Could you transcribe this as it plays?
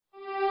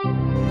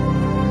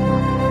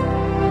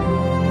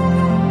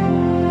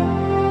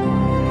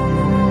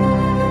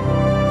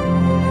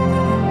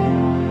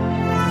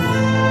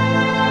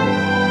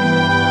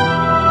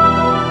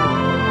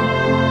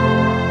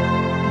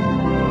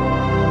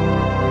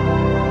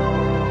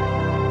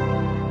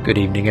Good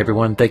evening,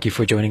 everyone. Thank you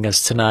for joining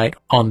us tonight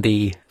on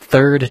the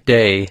third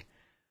day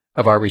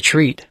of our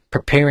retreat,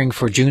 preparing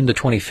for June the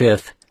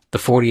 25th, the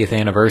 40th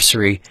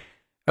anniversary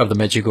of the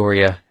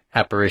Medjugorje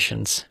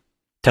apparitions.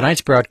 Tonight's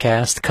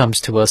broadcast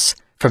comes to us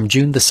from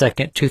June the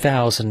 2nd,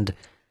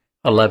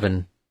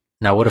 2011.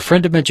 Now, what a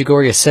friend of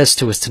Medjugorje says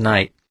to us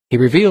tonight, he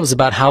reveals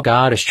about how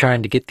God is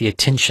trying to get the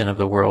attention of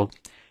the world.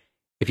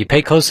 If you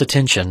pay close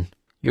attention,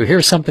 you'll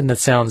hear something that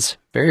sounds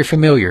very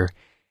familiar.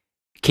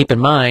 Keep in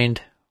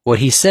mind, what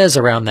he says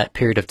around that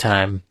period of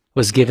time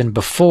was given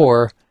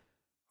before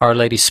Our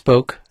Lady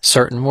spoke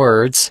certain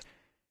words.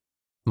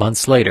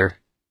 Months later,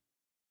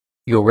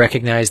 you'll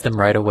recognize them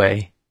right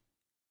away.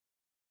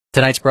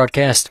 Tonight's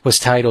broadcast was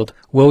titled,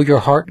 Will Your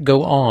Heart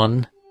Go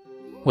On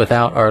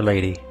Without Our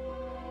Lady?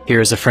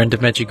 Here is a friend of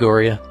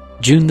Medjugorje,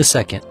 June the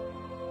 2nd,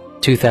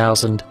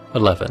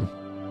 2011.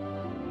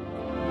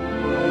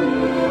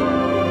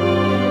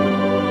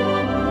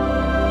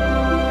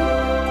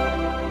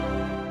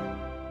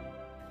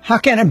 How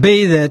can it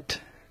be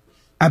that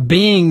a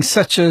being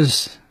such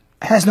as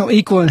has no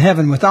equal in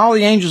heaven, with all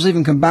the angels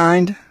even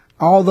combined,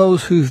 all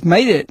those who've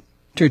made it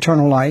to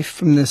eternal life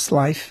from this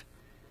life,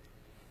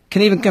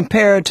 can even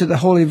compare to the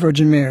Holy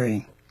Virgin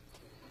Mary,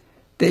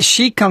 that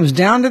she comes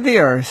down to the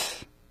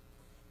earth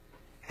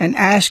and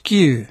asks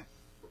you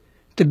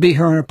to be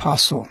her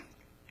apostle?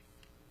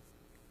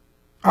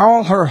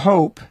 All her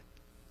hope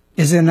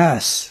is in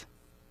us.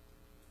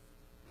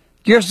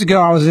 Years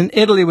ago, I was in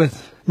Italy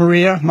with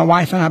Maria, my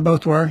wife and I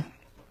both were.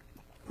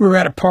 We were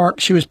at a park.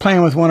 She was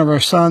playing with one of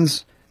her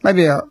sons,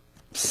 maybe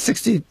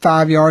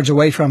 65 yards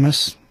away from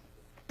us.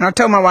 And I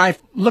told my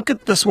wife, look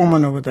at this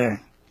woman over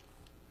there.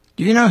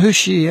 Do you know who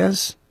she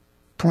is?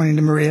 Pointing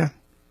to Maria.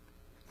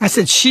 I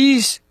said,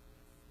 she's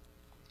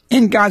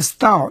in God's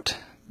thought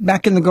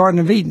back in the Garden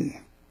of Eden.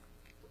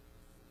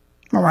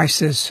 My wife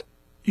says,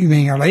 you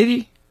mean Our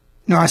Lady?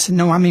 No, I said,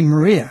 no, I mean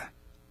Maria.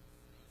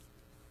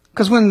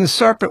 Because when the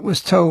serpent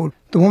was told,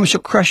 the woman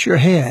shall crush your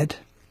head,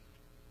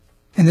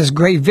 and this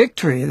great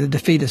victory, the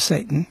defeat of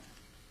Satan,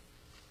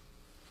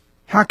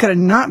 how could it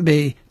not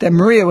be that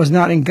Maria was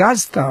not in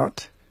God's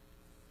thought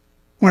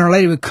when Our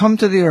Lady would come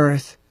to the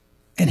earth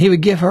and he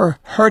would give her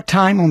her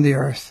time on the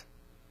earth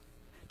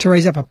to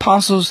raise up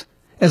apostles,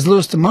 as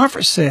Louis de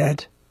Montfort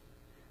said,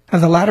 of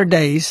the latter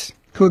days,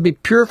 who would be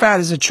purified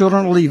as the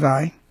children of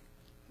Levi,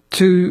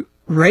 to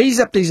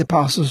raise up these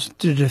apostles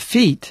to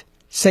defeat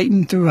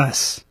Satan through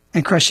us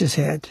and crush his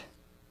head.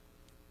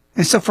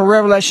 And so for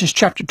Revelation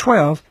chapter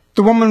 12,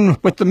 the woman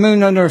with the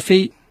moon under her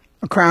feet,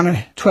 a crown of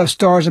 12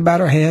 stars about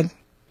her head,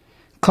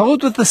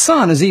 clothed with the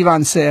sun, as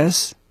Yvonne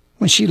says,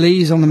 when she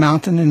leaves on the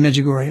mountain in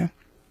Medjugorje.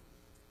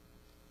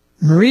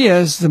 Maria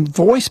is the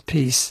voice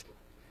piece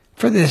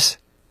for this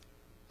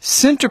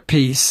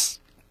centerpiece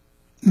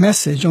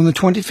message on the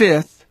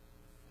 25th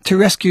to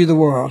rescue the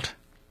world.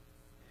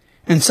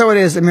 And so it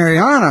is that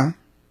Mariana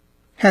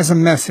has a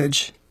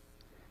message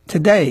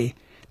today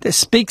that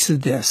speaks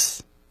of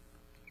this.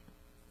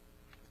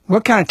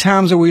 What kind of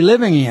times are we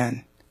living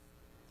in?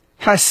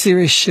 How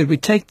serious should we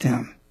take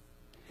them?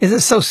 Is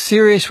it so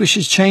serious we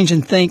should change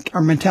and think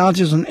our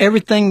mentalities on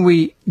everything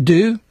we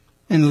do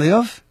and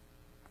live?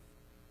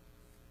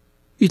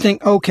 You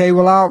think, okay,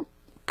 well, I'll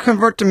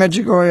convert to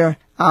Medjugorje.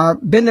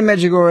 I've been to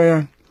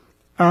Medjugorje.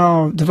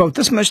 I'll devote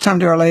this much time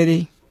to Our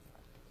Lady.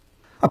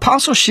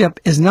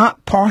 Apostleship is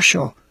not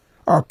partial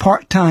or a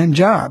part-time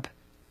job.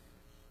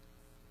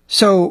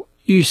 So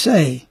you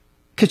say,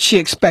 could she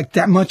expect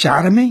that much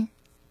out of me?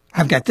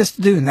 I've got this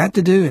to do and that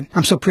to do, and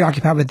I'm so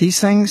preoccupied with these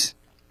things.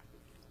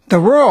 The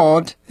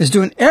world is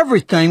doing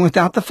everything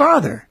without the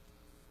Father.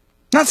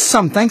 Not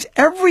some things,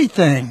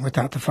 everything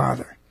without the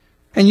Father.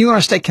 And you want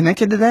to stay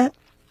connected to that?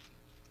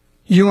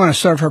 You want to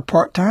serve her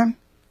part-time?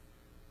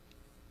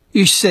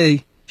 You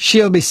say,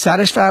 she'll be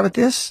satisfied with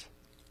this?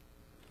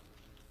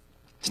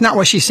 It's not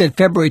what she said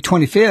February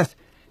 25th,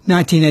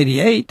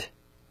 1988.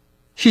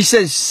 She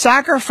says,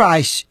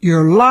 sacrifice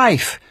your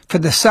life for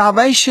the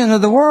salvation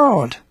of the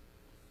world.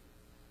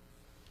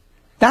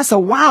 That's a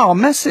wow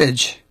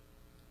message.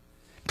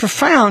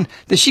 Profound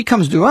that she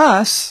comes to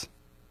us,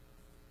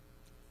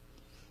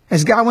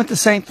 as God went to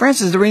St.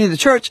 Francis to renew the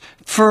church,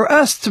 for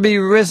us to be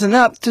risen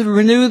up to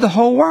renew the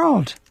whole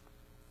world.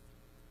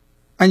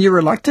 And you're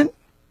reluctant?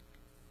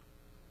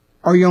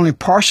 Or you only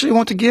partially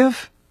want to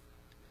give?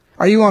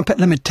 Or you want to put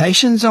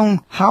limitations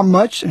on how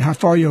much and how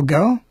far you'll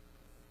go?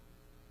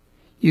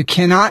 You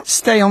cannot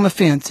stay on the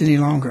fence any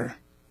longer.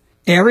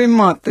 Every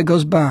month that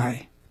goes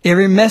by,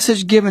 every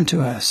message given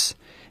to us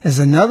is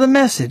another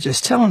message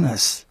that's telling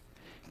us,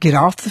 get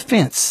off the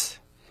fence.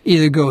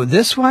 Either go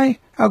this way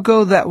or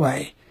go that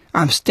way.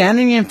 I'm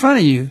standing in front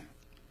of you,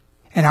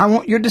 and I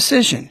want your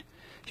decision.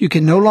 You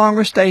can no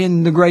longer stay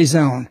in the gray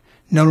zone,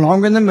 no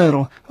longer in the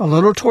middle, a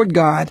little toward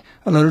God,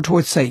 a little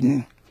toward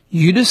Satan.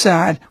 You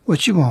decide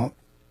what you want.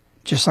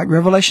 Just like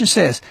Revelation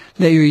says,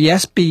 let your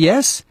yes be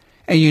yes,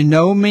 and your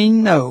no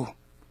mean no.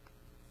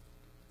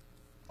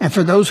 And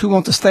for those who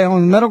want to stay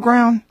on the middle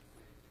ground,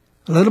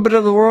 a little bit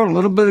of the world, a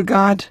little bit of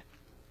God,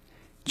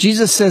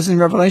 Jesus says in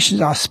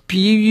Revelation, I'll spew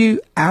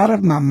you out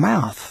of my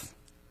mouth.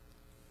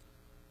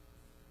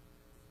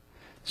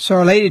 So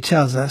Our Lady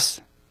tells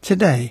us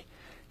today,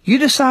 you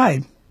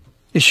decide.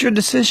 It's your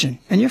decision,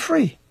 and you're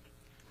free.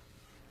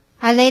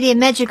 Our Lady of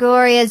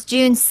Medjugorje's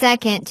June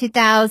 2nd,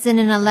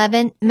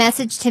 2011,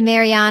 message to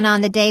Mariana on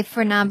the Day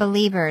for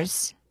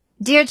Non-Believers.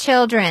 Dear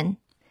children,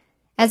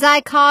 as I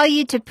call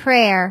you to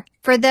prayer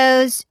for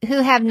those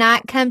who have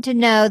not come to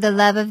know the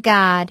love of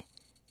God,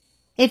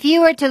 if you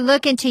were to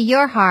look into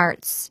your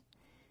hearts,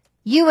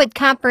 you would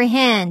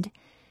comprehend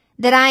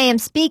that I am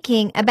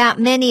speaking about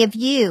many of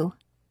you.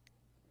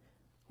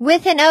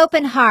 With an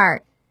open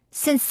heart,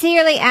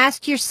 sincerely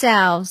ask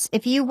yourselves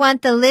if you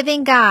want the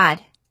living God,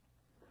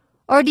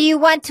 or do you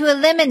want to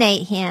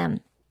eliminate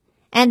him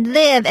and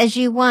live as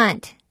you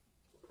want?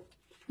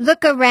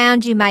 Look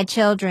around you, my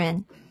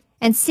children,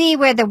 and see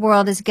where the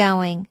world is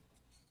going.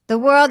 The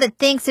world that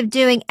thinks of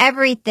doing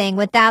everything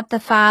without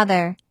the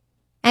Father,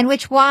 and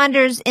which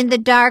wanders in the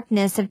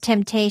darkness of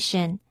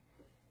temptation.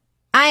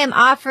 I am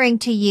offering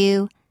to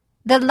you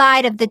the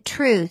light of the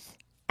truth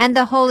and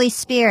the Holy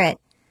Spirit,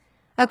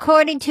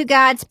 according to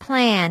God's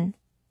plan.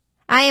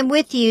 I am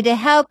with you to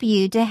help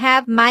you to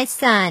have my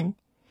Son,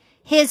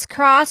 his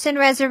cross and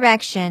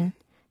resurrection,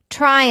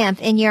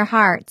 triumph in your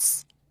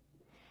hearts.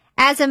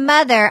 As a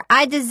mother,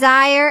 I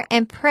desire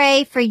and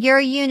pray for your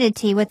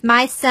unity with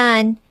my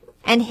Son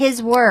and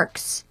his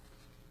works.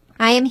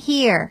 I am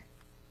here.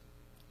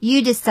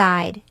 You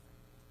decide.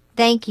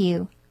 Thank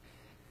you.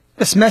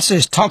 This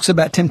message talks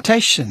about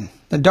temptation,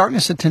 the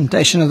darkness of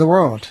temptation of the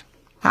world.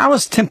 I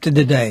was tempted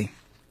today,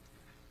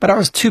 but I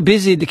was too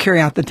busy to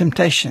carry out the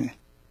temptation.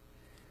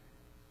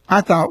 I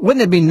thought,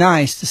 wouldn't it be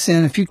nice to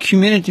send a few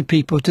community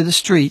people to the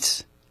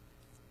streets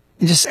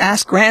and just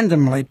ask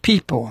randomly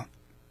people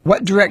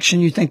what direction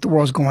you think the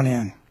world's going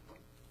in,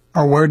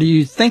 or where do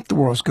you think the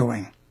world's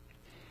going?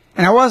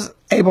 And I was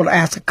able to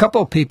ask a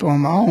couple of people on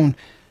my own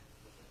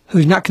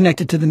who's not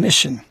connected to the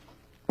mission.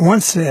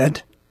 One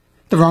said,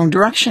 the wrong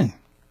direction.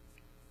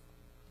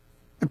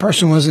 The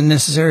person wasn't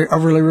necessarily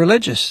overly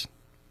religious.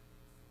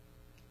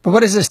 But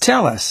what does this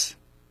tell us?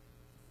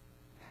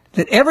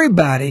 That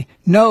everybody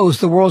knows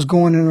the world's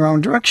going in the wrong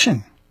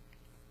direction.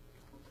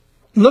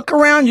 Look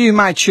around you,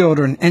 my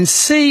children, and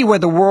see where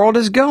the world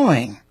is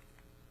going.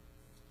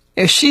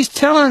 If she's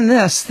telling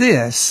us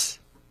this,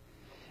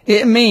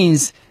 it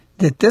means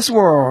that this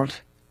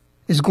world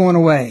is going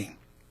away.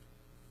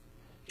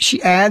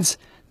 She adds,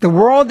 the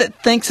world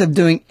that thinks of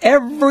doing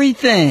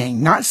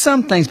everything, not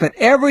some things, but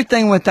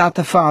everything without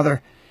the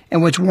Father,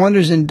 and which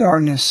wanders in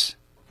darkness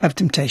of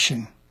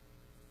temptation.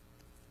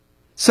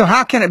 So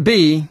how can it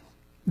be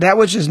that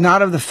which is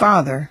not of the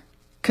Father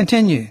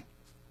continue?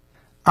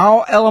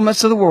 All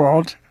elements of the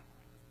world,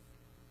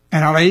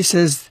 and Our Lady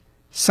says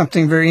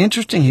something very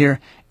interesting here,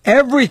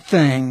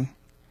 everything,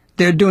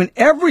 they're doing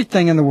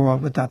everything in the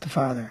world without the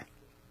Father.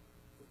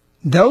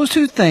 Those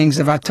two things,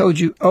 if I told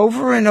you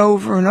over and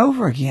over and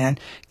over again,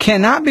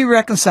 cannot be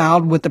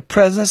reconciled with the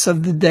presence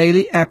of the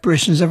daily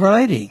apparitions of Our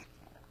Lady.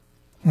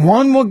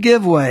 One will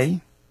give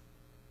way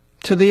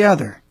to the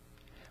other.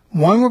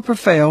 One will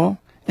prevail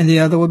and the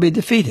other will be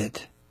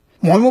defeated.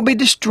 One will be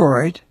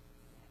destroyed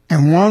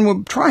and one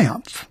will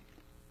triumph.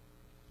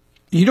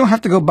 You don't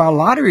have to go buy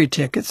lottery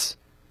tickets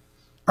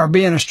or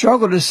be in a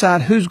struggle to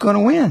decide who's going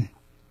to win.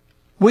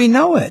 We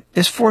know it.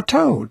 It's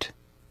foretold.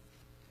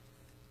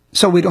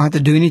 So we don't have to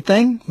do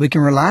anything? We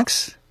can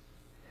relax?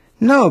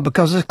 No,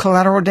 because there's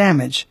collateral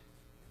damage.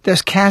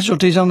 There's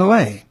casualties on the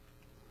way.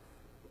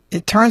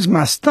 It turns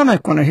my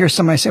stomach when I hear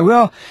somebody say,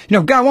 well,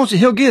 if God wants it,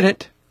 he'll get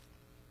it.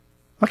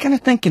 What kind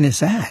of thinking is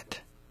that?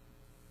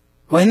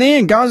 Well, in the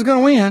end, God's going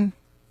to win.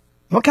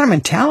 What kind of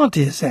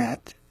mentality is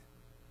that?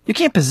 You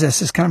can't possess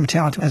this kind of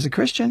mentality as a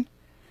Christian.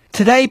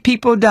 Today,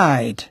 people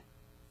died.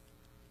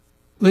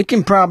 We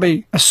can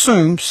probably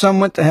assume some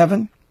went to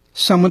heaven,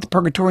 some went to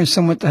purgatory, and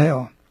some went to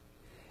hell.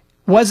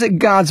 Was it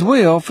God's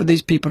will for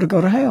these people to go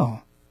to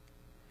hell?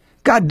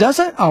 God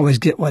doesn't always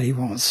get what he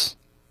wants.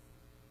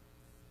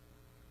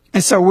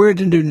 And so we're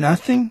to do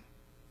nothing?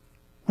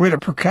 We're to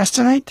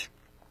procrastinate?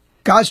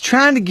 God's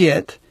trying to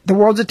get the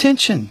world's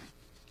attention.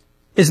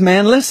 Is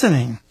man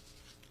listening?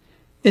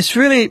 It's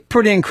really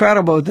pretty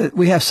incredible that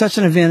we have such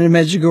an event in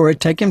Medjugorje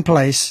taking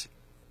place,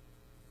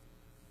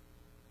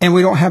 and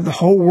we don't have the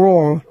whole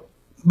world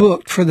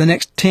booked for the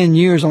next 10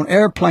 years on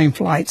airplane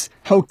flights,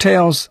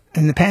 hotels,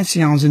 and the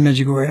pensions in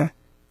Medjugorje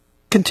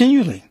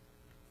continually.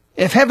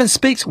 If heaven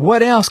speaks,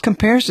 what else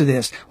compares to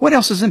this? What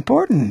else is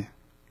important?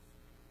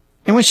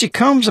 And when she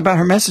comes about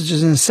her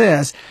messages and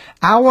says,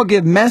 I will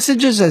give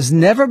messages as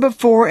never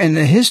before in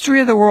the history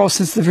of the world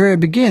since the very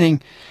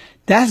beginning,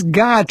 that's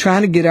God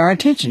trying to get our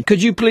attention.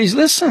 Could you please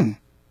listen?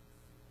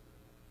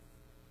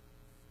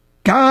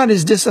 God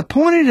is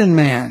disappointed in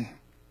man.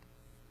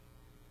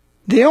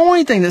 The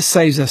only thing that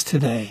saves us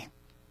today,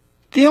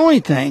 the only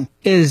thing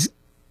is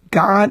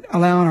God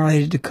allowing Our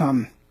Lady to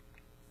come.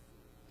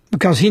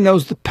 Because he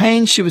knows the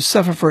pain she would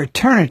suffer for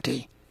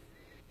eternity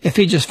if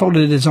he just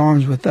folded his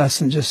arms with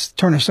us and just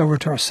turned us over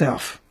to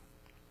ourselves.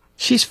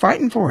 She's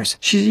fighting for us.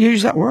 She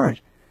used that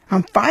word.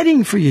 I'm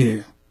fighting for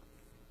you.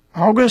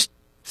 August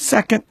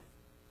 2nd,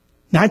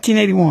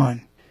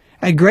 1981.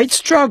 A great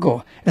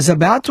struggle is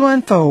about to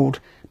unfold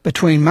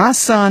between my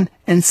son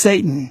and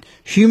Satan.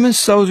 Human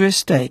souls are at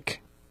stake.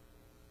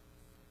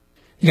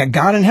 You got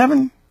God in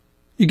heaven.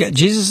 You got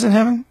Jesus in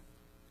heaven.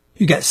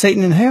 You got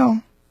Satan in hell.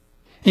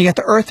 And you got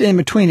the earth in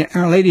between it.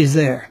 Our Lady is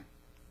there.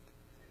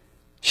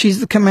 She's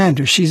the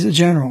commander. She's the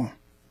general.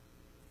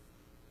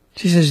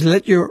 She says,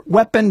 let your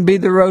weapon be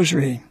the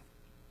rosary.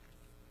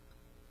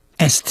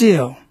 And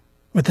still,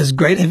 with this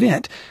great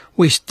event,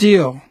 we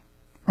still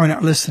are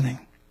not listening.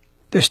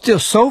 There's still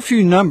so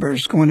few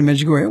numbers going to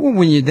Medjugorje. Well,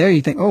 when you're there,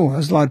 you think, oh,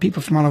 there's a lot of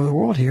people from all over the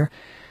world here.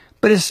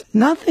 But it's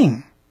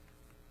nothing.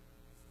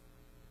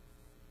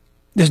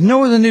 There's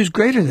no other news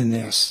greater than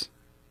this.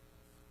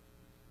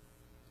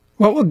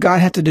 What will God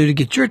have to do to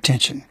get your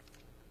attention?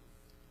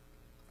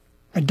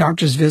 A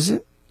doctor's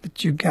visit?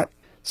 That you got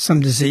some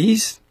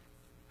disease?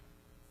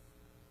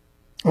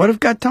 What if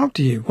God talked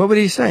to you? What would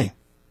he say?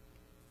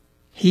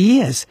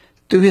 He is,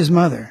 through his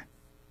mother.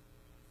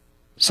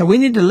 So we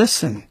need to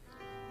listen.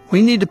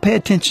 We need to pay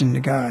attention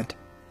to God.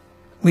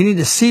 We need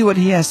to see what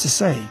he has to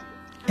say.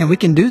 And we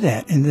can do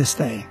that in this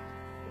day.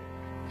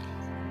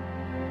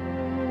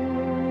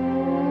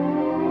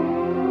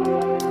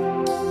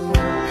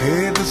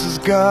 Hey, this is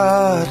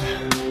God.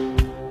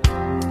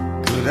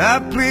 Could I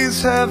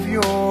please have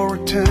your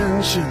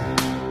attention?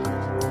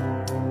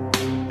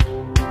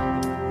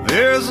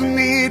 There's a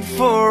need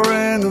for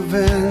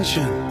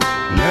intervention.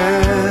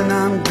 Man,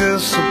 I'm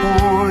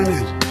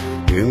disappointed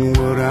in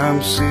what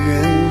I'm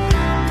seeing.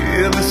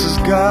 Yeah, this is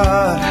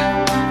God.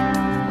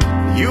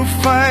 You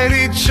fight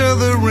each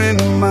other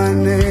in my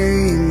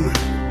name.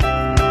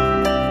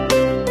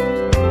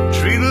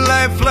 Treat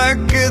life like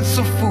it's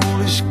a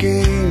foolish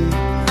game.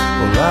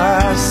 Well,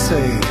 I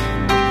say,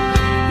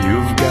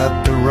 you've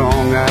got the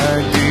wrong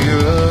idea.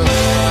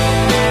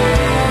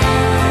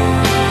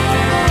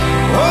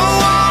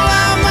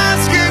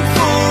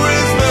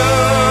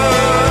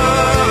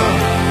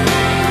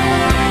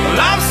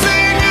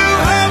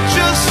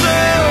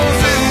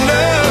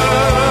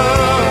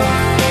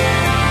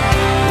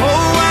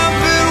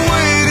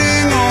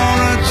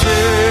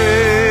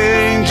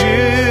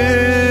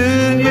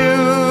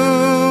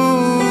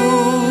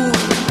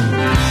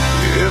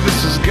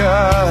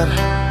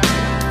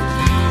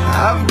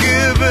 I've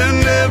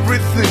given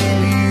everything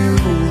to you.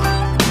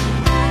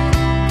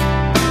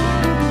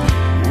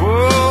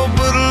 Whoa,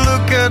 but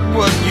look at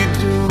what you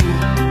do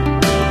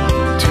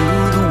to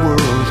the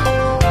world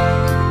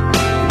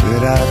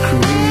that I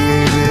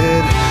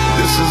created.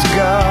 This is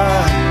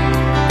God.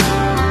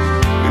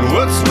 And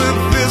what's with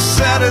this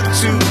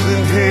attitude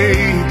and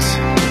hate?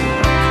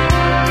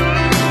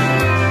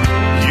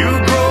 You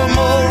grow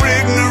more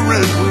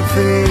ignorant with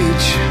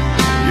age.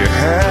 You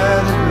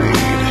had it made.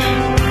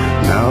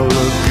 Now look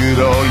at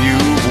all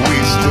you've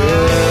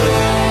wasted.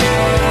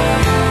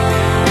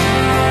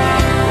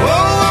 Oh,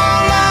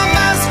 all I'm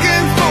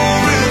asking for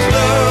is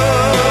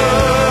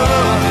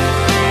love.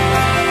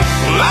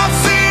 Well, I've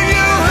seen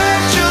you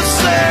hurt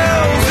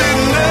yourselves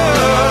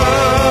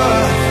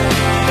enough.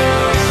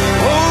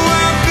 Oh,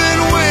 I've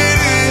been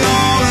waiting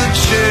on a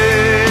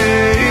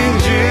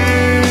change in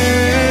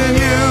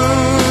you.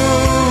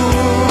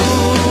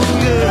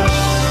 Yeah.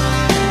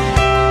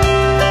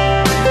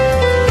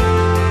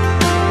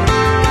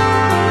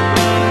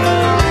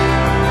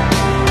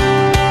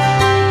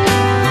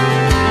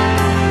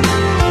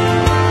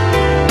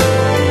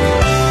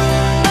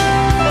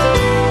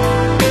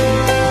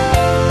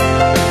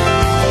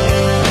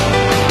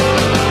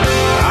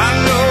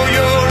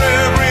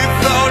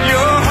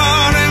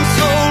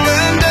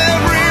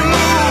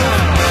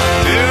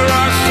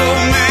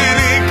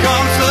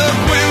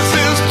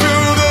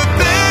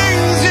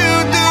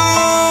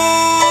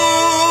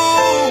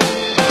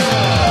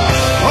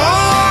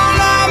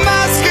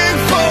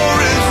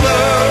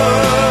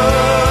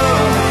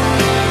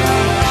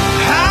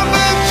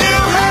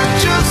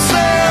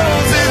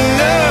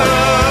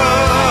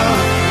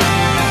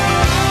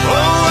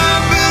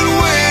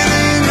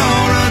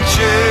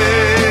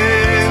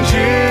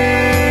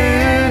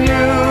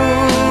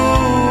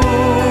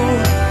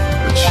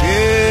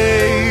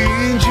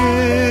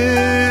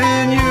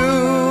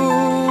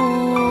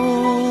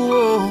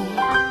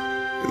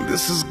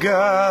 This is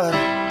God.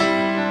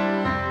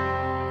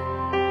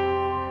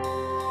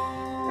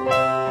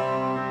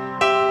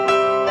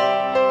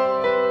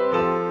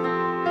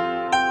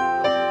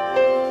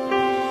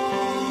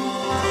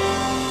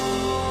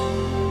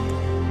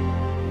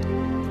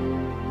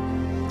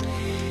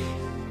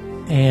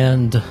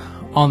 And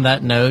on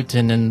that note,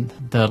 and in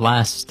the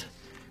last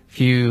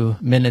few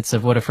minutes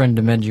of what a friend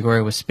of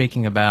Medjugorje was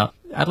speaking about,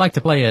 I'd like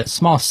to play a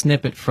small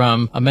snippet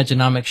from a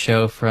Medjonomics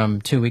show from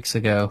 2 weeks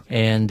ago.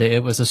 And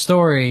it was a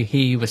story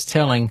he was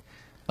telling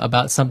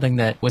about something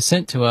that was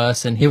sent to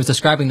us, and he was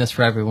describing this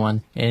for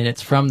everyone. And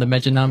it's from the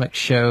Medjonomics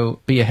show,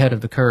 Be Ahead of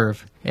the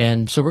Curve.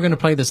 And so we're going to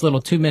play this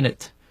little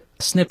 2-minute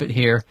snippet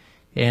here,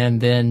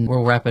 and then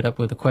we'll wrap it up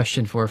with a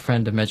question for a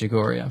friend of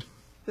Medjugorje.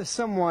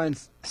 Someone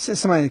sent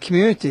somebody in the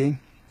community,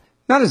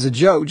 not as a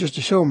joke, just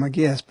to show them, I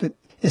guess, but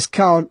it's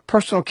called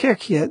Personal Care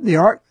Kit, the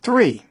ARC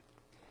 3.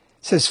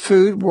 It says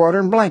food, water,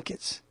 and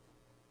blankets.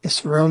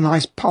 It's a real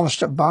nice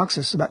polished up box.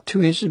 It's about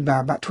 2 inches by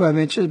about 12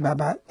 inches by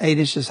about 8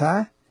 inches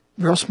high.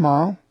 Real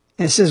small.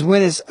 And it says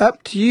when it's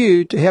up to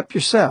you to help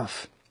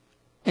yourself.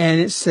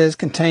 And it says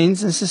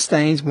contains and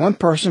sustains one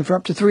person for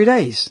up to 3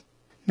 days.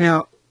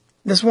 Now,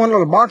 this one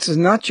little box is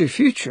not your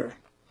future.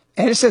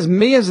 And it says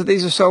millions of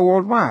these are sold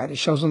worldwide. It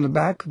shows on the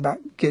back about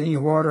getting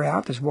your water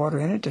out. There's water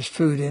in it. There's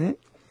food in it.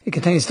 It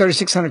contains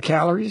 3,600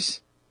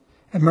 calories.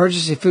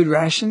 Emergency food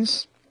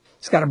rations.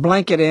 It's got a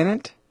blanket in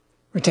it.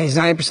 Retains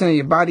 90% of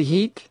your body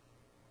heat.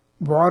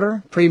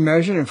 Water,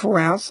 pre-measured in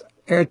 4-ounce,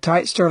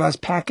 airtight,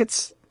 sterilized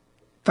packets.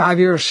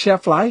 5-year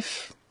shelf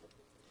life.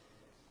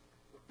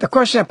 The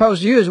question I pose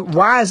to you is,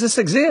 why does this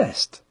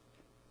exist?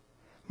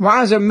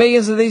 Why is there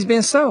millions of these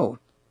being sold?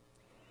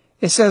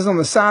 It says on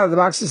the side of the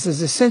box, it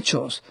says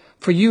essentials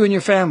for you and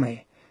your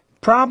family.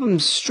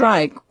 Problems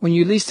strike when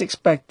you least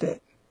expect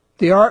it.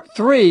 The Ark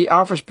 3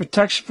 offers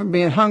protection from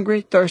being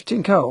hungry, thirsty,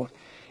 and cold.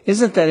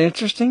 Isn't that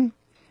interesting?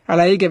 Our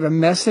Lady gave a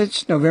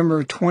message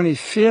November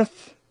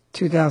 25th,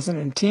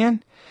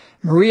 2010.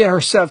 Maria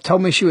herself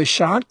told me she was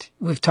shocked.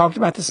 We've talked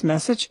about this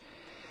message.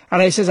 Our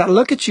Lady says, I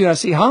look at you and I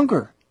see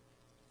hunger,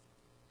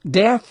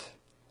 death,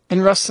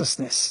 and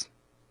restlessness.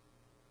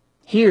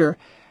 Here,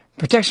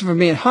 protection from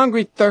being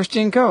hungry,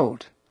 thirsty, and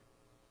cold.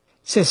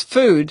 It says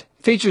food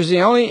features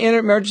the only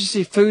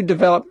emergency food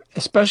developed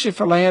especially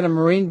for land and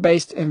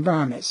marine-based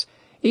environments.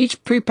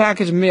 Each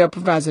prepackaged meal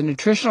provides a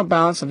nutritional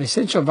balance of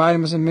essential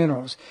vitamins and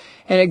minerals.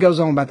 And it goes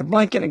on about the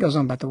blanket, and it goes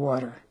on about the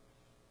water.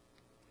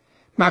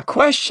 My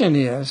question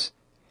is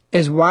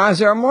why is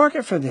there a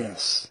market for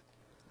this?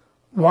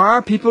 Why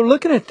are people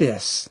looking at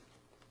this?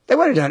 They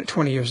would have done it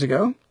 20 years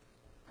ago.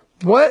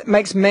 What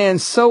makes man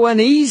so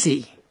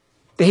uneasy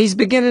that he's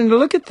beginning to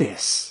look at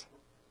this?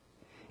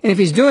 And if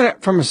he's doing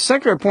it from a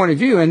secular point of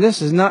view, and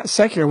this is not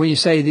secular when you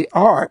say the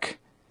Ark,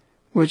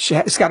 which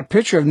it's got a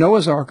picture of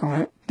Noah's Ark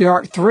on it, the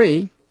Ark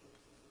 3,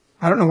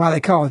 I don't know why they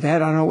call it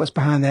that. I don't know what's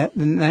behind that,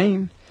 the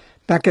name.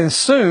 But I can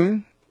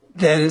assume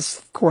that it's,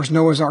 of course,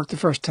 Noah's Ark the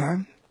first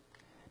time.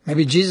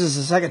 Maybe Jesus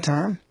the second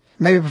time.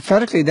 Maybe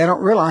prophetically they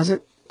don't realize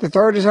it. The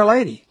third is Our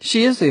Lady.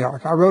 She is the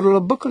Ark. I wrote a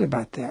little booklet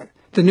about that.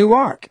 The new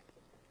Ark.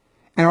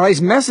 And Our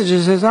Lady's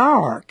messages is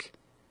our Ark.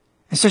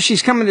 And so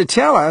she's coming to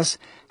tell us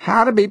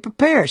how to be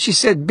prepared. She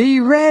said, be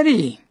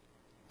ready.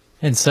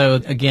 And so,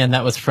 again,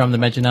 that was from the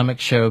Medjugorje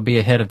show, Be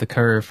Ahead of the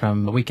Curve,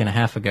 from a week and a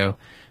half ago.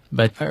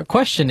 But our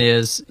question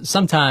is,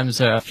 sometimes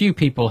a few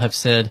people have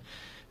said,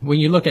 when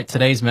you look at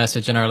today's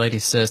message and Our Lady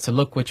says to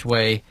look which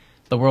way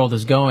the world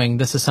is going,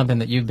 this is something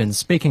that you've been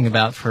speaking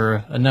about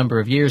for a number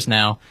of years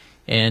now,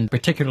 and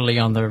particularly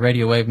on the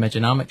radio wave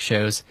Medjugorje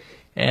shows.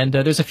 And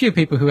there's a few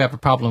people who have a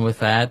problem with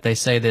that. They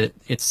say that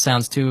it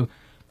sounds too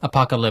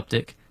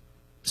apocalyptic.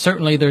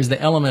 Certainly there's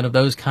the element of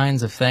those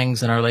kinds of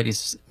things in Our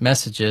Lady's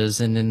messages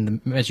and in the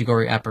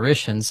Medjugorje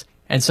apparitions.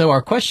 And so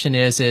our question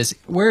is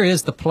where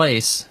is the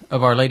place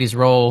of Our Lady's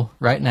role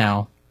right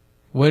now?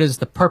 What is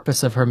the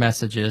purpose of her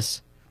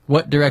messages?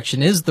 What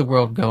direction is the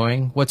world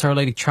going? What's Our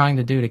Lady trying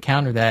to do to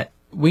counter that?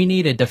 We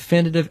need a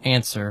definitive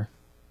answer.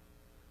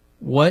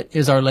 What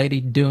is Our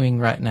Lady doing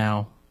right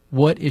now?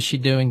 What is she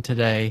doing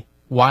today?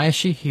 Why is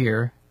she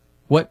here?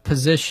 What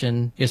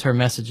position is her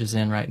messages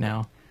in right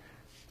now?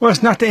 Well,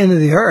 it's not the end of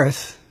the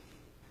earth,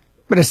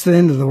 but it's the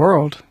end of the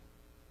world.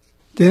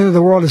 The end of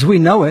the world as we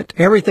know it.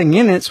 Everything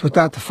in it's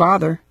without the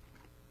Father.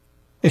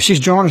 If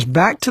she's drawn us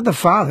back to the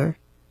Father,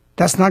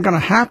 that's not going to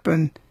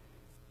happen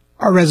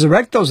or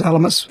resurrect those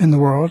elements in the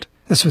world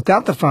that's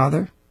without the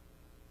Father.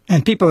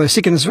 And people are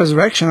seeking this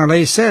resurrection. Our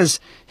Lady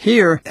says,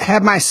 here,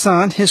 have my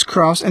Son, his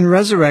cross, and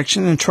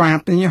resurrection and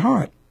triumph in your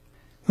heart.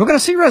 We're going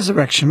to see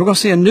resurrection. We're going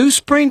to see a new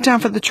springtime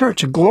for the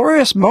church, a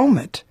glorious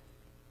moment,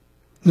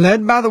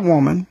 led by the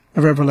woman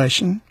of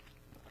Revelation,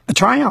 a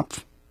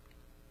triumph.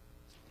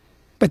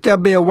 But there'll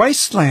be a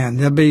wasteland.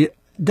 There'll be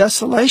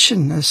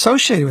desolation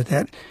associated with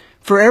that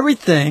for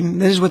everything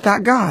that is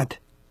without God,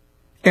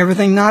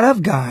 everything not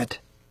of God.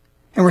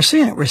 And we're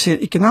seeing it. We're seeing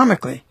it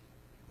economically.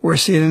 We're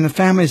seeing it in the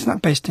families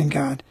not based in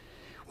God.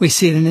 We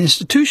see it in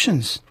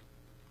institutions.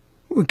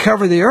 We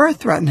cover the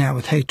earth right now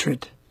with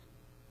hatred.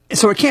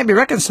 So it can't be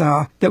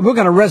reconciled that we're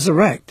going to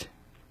resurrect,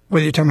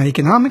 whether you're talking about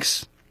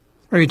economics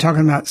or you're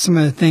talking about some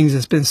of the things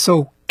that's been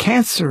so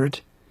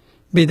cancered,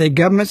 be they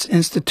governments,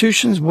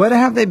 institutions,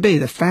 whatever they be,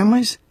 the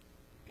families.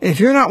 If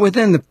you're not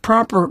within the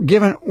proper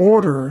given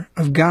order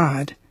of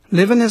God,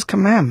 living His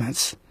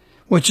commandments,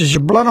 which is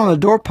your blood on the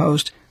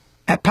doorpost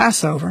at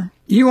Passover,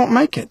 you won't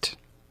make it.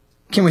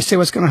 Can we see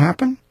what's going to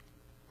happen?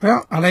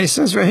 Well, Our Lady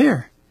says right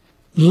here,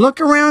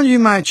 look around you,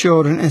 my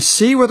children, and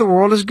see where the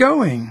world is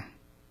going.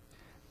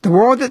 The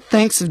world that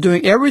thinks of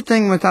doing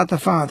everything without the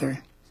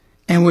Father,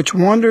 and which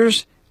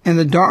wanders in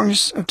the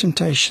darkness of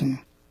temptation.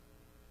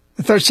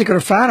 The third secret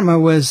of Fatima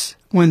was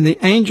when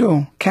the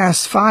angel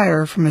cast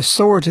fire from his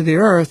sword to the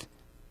earth,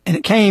 and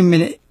it came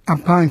and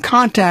upon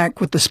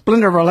contact with the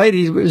splendor of Our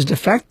Lady, it was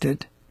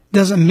defected.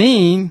 Doesn't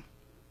mean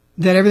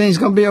that everything's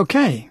going to be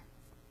okay.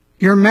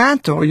 Your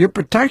mantle, your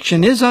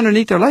protection is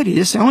underneath Our Lady.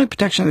 It's the only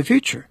protection of the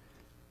future.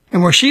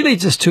 And where she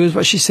leads us to is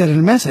what she said in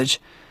the message.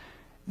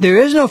 There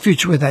is no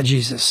future without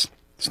Jesus.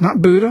 It's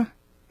not Buddha,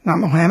 not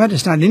Muhammad,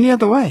 it's not any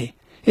other way.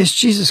 It's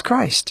Jesus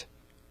Christ.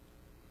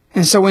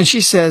 And so when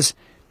she says,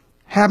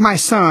 have my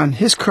son,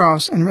 his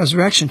cross, and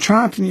resurrection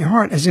triumph in your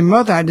heart, as a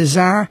mother I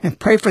desire and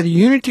pray for the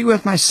unity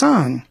with my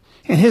son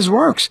and his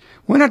works.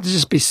 We're not to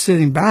just be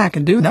sitting back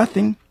and do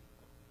nothing.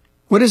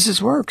 What is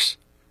his works?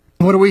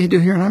 What do we do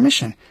here in our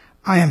mission?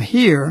 I am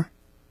here.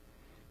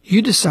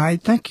 You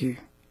decide. Thank you.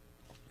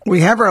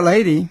 We have Our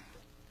Lady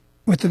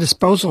with the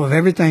disposal of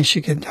everything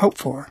she could hope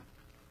for.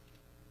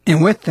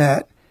 And with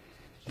that,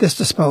 this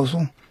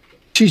disposal,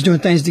 she's doing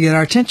things to get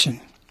our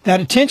attention. That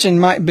attention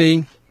might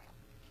be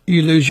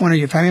you lose one of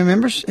your family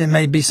members. It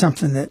may be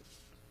something that,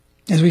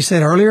 as we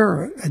said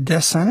earlier, a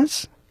death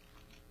sentence.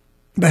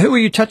 But who are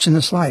you touching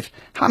this life?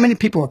 How many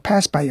people will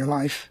pass by your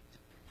life?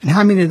 And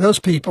how many of those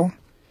people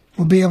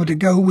will be able to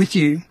go with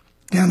you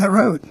down that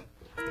road?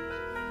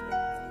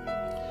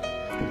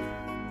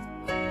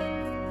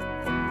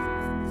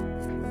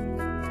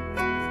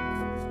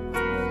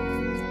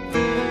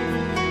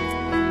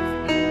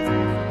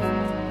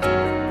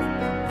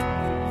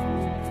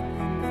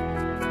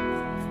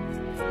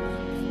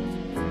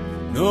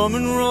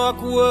 Norman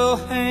Rockwell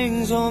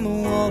hangs on the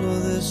wall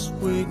of this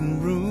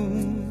waiting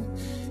room.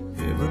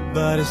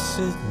 Everybody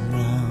sitting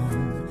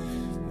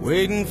around,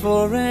 waiting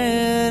for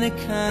any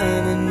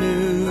kind of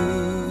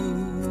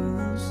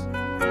news.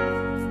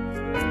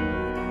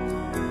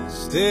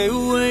 Stay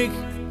awake,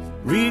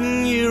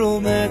 reading your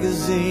old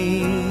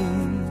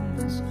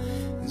magazines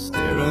and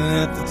staring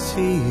at the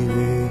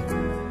TV,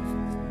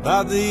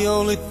 about the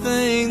only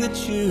thing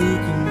that you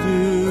can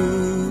do.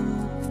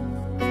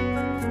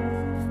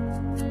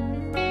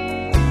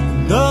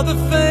 Another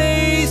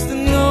face that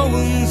no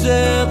one's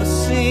ever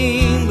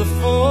seen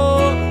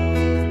before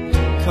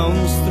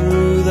comes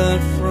through that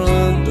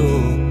front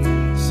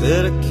door.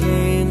 Said I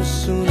came as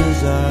soon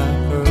as I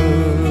heard.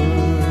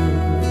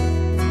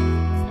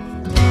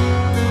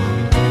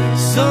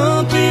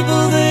 Some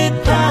people, they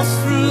pass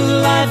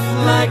through life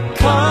like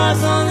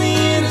cars on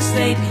the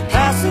interstate,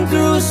 passing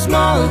through a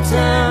small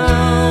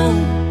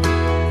town,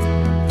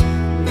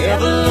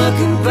 never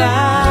looking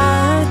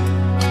back.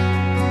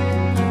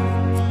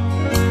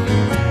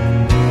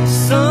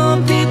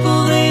 Some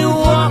people, they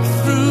walk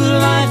through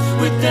life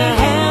with their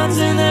hands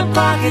in their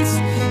pockets,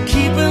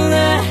 keeping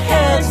their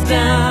heads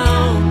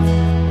down.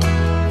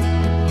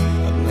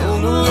 I've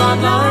known a lot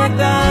like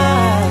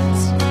that.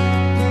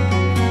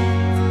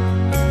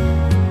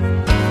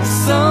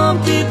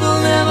 Some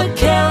people never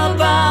care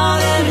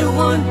about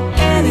anyone,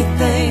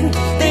 anything.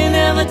 They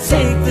never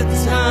take the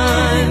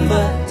time,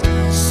 but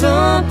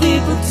some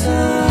people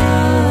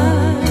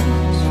touch.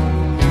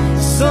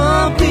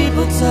 Some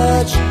people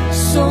touch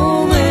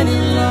so many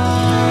lives.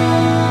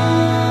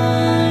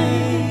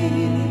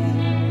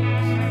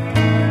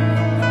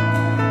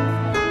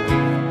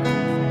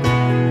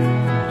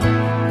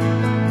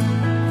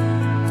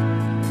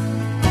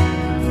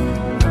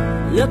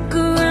 Look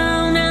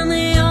around and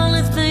the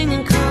only thing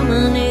in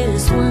common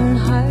is one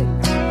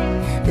heart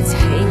that's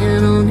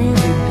hanging on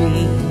every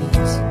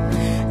beat,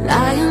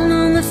 lying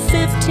on the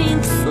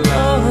 15th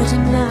floor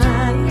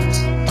tonight.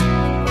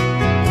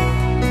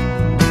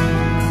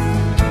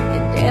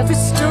 And every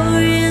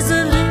story is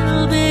a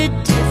little bit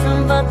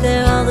different, but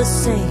they're all the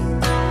same.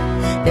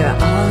 They're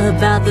all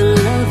about the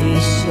love he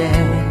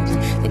shared.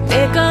 They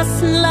make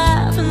us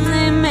laugh and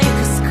they make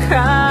us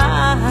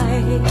cry.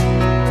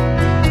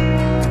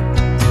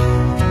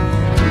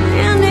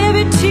 And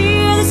every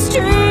tear that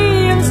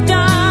streams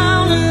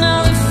down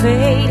another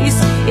face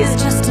is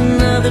just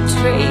another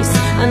trace,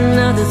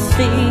 another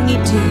thing he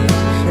did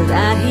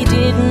that he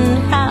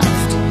didn't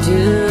have to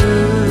do.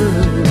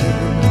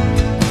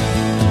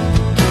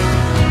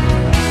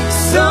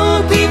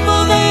 Some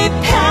people, they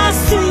pass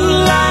through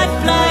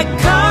life like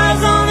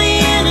cars on the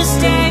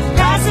interstate,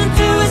 passing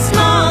through a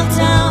small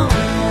town,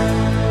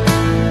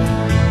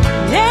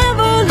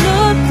 never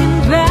looking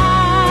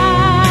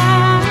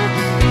back.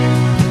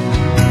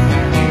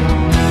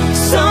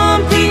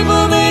 Some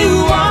people, they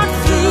walk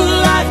through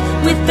life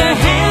with their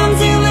hands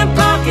in their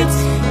pockets,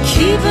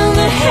 keeping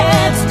their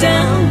heads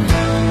down.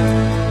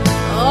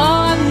 Oh,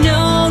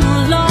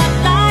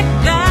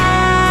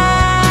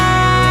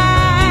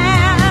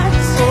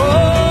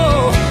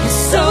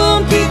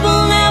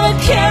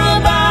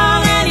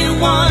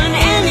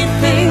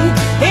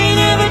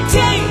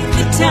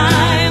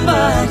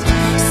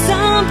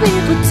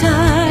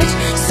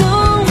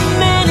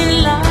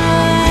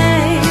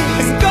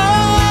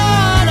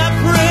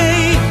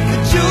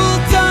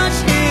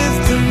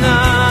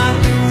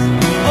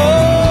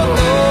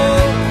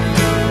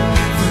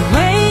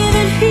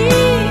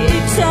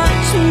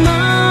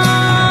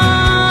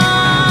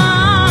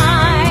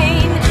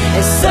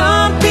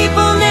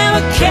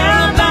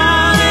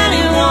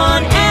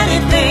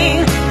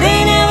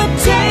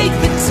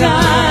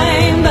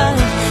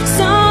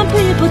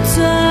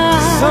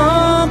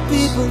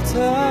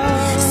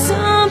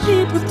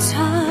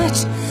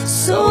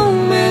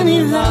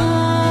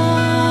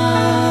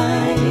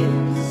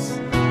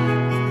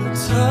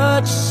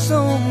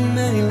 so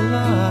many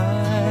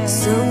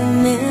lies. So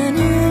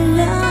many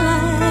lies.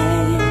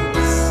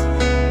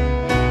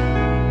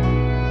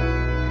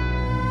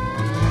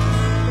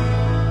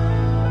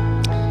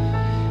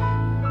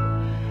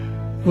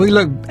 We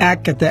look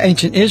back at the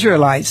ancient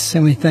Israelites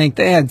and we think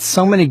they had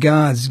so many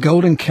gods,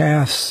 golden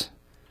calves,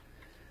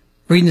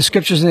 reading the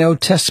scriptures in the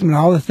Old Testament,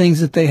 all the things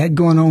that they had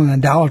going on in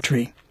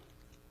idolatry.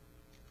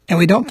 And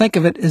we don't think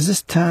of it as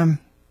this time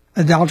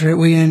idolatry that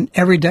we in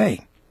every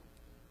day.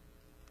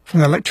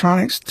 From the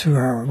electronics to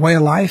our way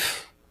of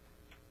life,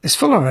 it's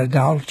full of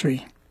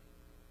idolatry.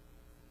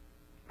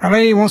 Our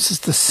Lady wants us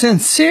to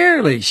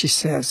sincerely, she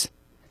says,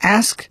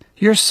 ask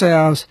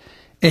yourselves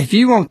if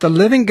you want the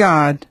living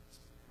God,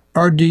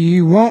 or do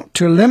you want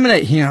to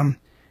eliminate him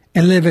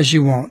and live as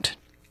you want?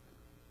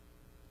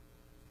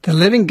 The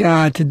living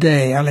God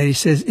today, Our Lady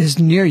says, is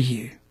near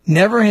you.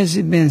 Never has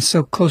he been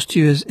so close to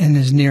you as in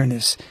his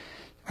nearness,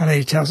 Our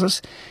Lady tells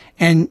us.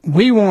 And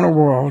we want a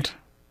world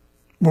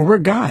where we're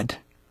God.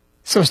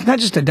 So it's not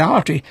just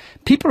idolatry.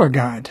 People are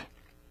God.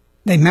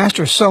 They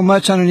master so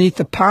much underneath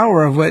the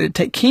power of what it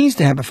took kings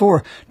to have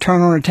before.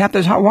 Turn on a tap,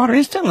 there's hot water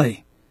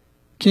instantly.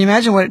 Can you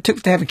imagine what it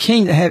took to have a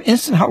king to have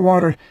instant hot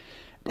water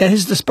at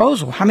his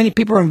disposal? How many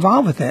people are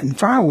involved with that, and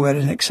firewood,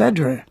 and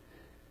etc.?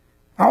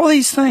 All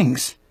these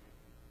things.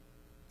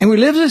 And we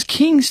live as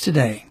kings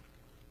today.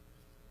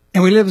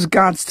 And we live as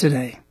gods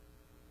today.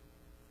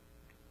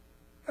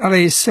 Our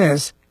Lady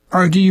says,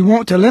 or do you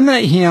want to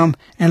eliminate him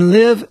and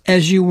live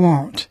as you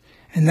want?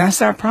 And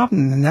that's our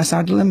problem, and that's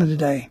our dilemma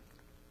today.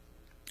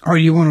 Or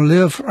you want to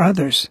live for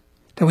others,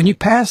 that when you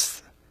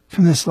pass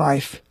from this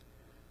life,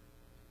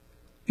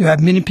 you have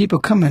many people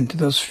coming to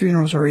those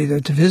funerals or either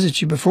to visit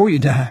you before you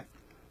die.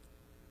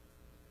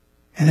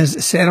 And as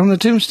it said on the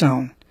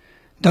tombstone,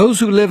 those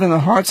who live in the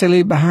hearts they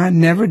leave behind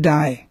never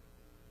die.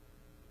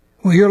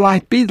 Will your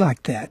life be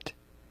like that?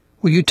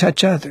 Will you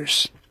touch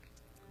others?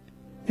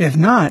 If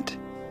not,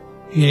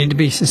 you need to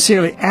be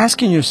sincerely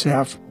asking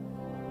yourself,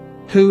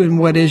 who and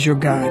what is your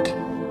God?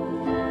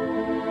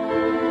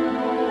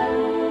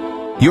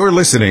 You're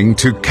listening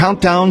to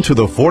Countdown to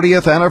the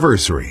 40th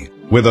Anniversary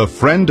with a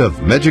Friend of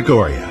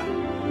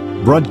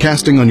Medjugorje.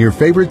 Broadcasting on your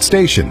favorite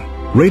station,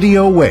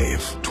 Radio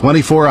Wave,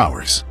 24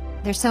 hours.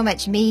 There's so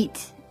much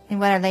meat in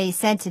what Our Lady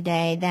said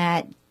today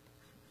that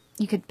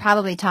you could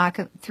probably talk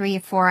 3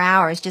 or 4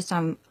 hours just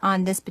on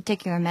this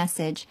particular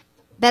message.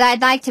 But I'd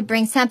like to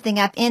bring something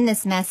up in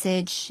this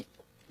message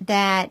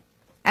that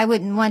I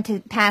wouldn't want to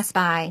pass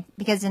by,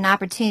 because an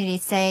opportunity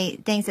to say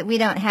things that we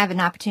don't have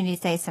an opportunity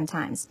to say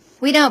sometimes.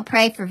 We don't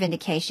pray for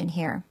vindication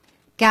here.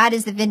 God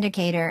is the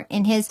vindicator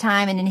in his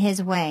time and in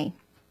his way.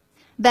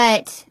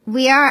 But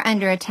we are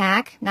under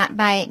attack, not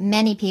by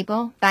many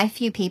people, by a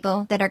few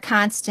people that are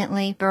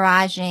constantly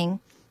barraging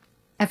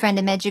a Friend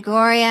of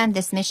Medjugorje,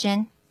 this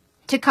mission,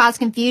 to cause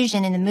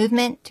confusion in the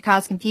movement, to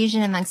cause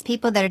confusion amongst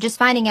people that are just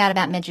finding out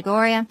about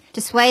Medjugorje,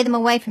 to sway them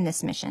away from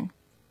this mission.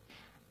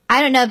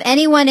 I don't know of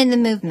anyone in the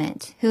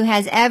movement who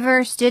has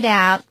ever stood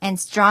out and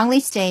strongly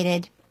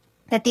stated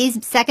that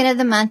these second of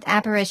the month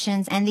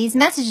apparitions and these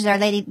messages Our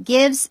Lady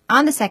gives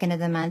on the second of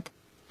the month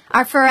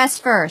are for us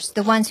first,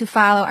 the ones who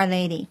follow Our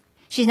Lady.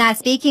 She's not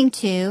speaking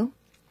to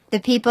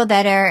the people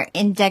that are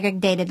in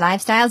degraded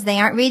lifestyles. They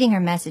aren't reading her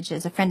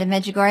messages. A Friend of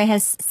Medjugorje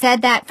has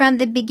said that from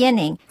the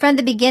beginning. From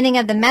the beginning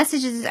of the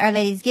messages Our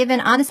Lady's given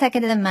on the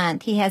second of the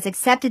month, he has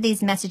accepted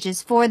these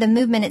messages for the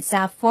movement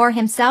itself, for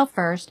himself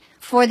first,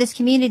 for this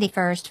community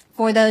first,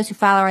 for those who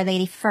follow Our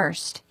Lady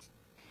first.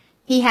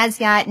 He has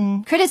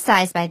gotten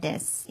criticized by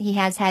this. He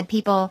has had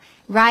people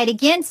write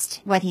against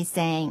what he's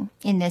saying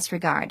in this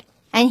regard.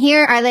 And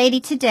here Our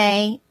Lady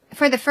today,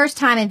 for the first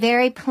time in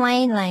very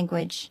plain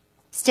language,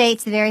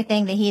 states the very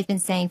thing that he has been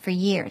saying for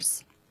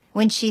years,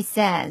 when she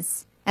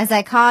says, as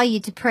I call you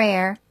to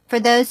prayer for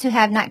those who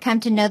have not come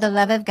to know the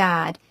love of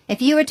God,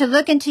 if you were to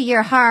look into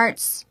your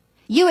hearts,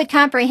 you would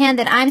comprehend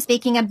that I'm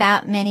speaking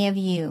about many of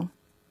you.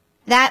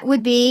 That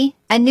would be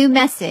a new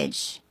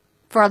message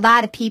for a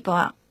lot of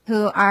people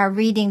who are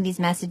reading these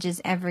messages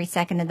every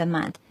second of the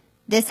month.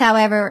 This,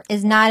 however,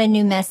 is not a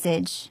new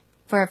message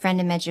for a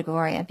Friend of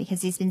Medjugorje,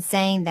 because he's been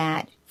saying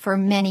that for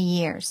many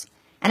years.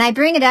 And I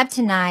bring it up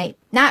tonight,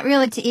 not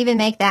really to even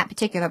make that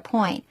particular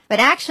point, but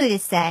actually to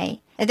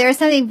say that there is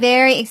something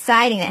very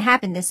exciting that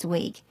happened this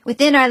week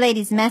within Our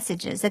Lady's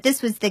messages, that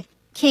this was the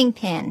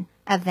kingpin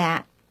of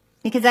that.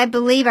 Because I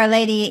believe Our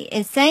Lady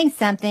is saying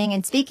something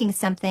and speaking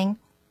something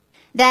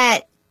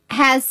that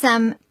has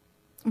some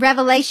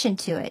revelation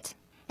to it.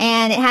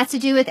 And it has to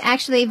do with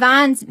actually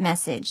Yvonne's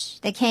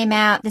message that came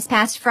out this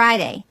past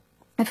Friday.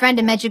 A Friend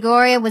of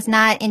Medjugorje was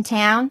not in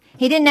town.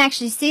 He didn't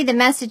actually see the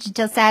message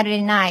until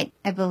Saturday night,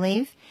 I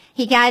believe.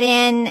 He got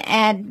in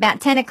at about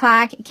 10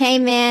 o'clock,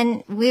 came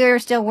in. We were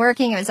still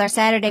working. It was our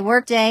Saturday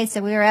work day,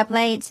 so we were up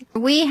late.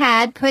 We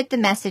had put the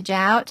message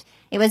out.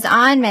 It was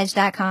on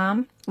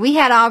Medj.com. We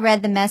had all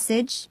read the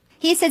message.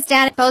 He sits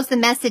down and pulls the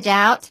message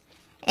out,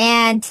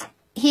 and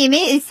he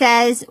immediately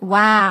says,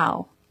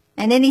 wow.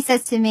 And then he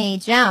says to me,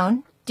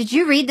 Joan, did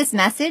you read this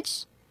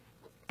message?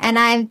 And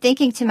I'm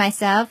thinking to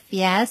myself,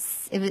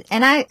 yes,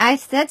 and I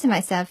said to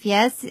myself,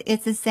 yes,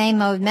 it's the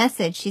same old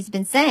message she's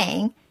been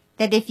saying,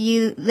 that if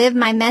you live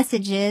my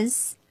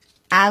messages,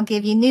 I'll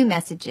give you new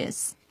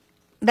messages.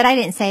 But I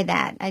didn't say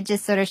that. I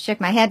just sort of shook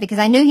my head because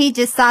I knew he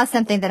just saw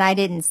something that I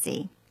didn't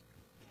see.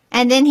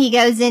 And then he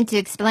goes into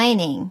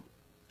explaining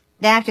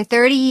that after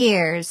 30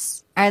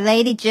 years, Our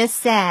Lady just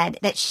said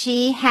that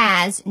she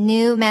has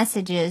new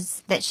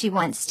messages that she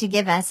wants to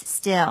give us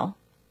still.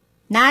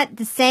 Not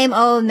the same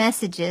old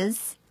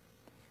messages,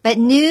 but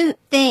new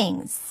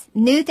things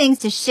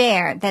to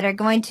share that are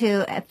going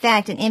to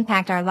affect and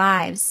impact our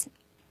lives.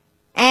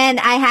 And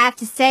I have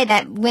to say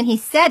that when he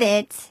said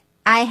it,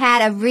 I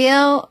had a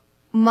real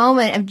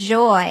moment of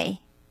joy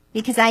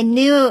because I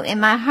knew in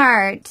my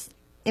heart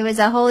it was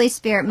a Holy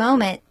Spirit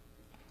moment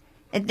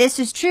that this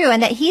was true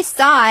and that he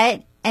saw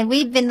it, and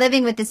we've been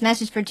living with this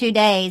message for 2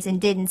 days and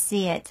didn't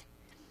see it.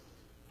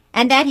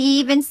 And that he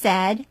even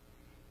said,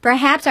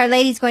 perhaps Our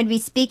Lady's going to be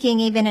speaking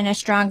even in a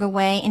stronger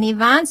way in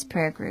Yvonne's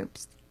prayer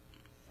groups,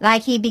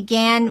 like he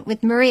began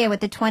with Maria with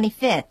the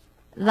 25th,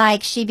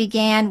 like she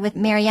began with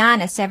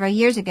Mariana several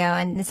years ago,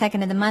 and the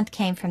second of the month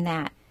came from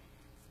that.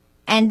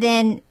 And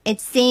then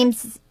it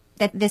seems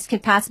that this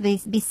could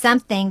possibly be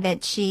something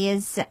that she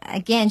is,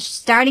 again,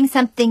 starting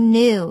something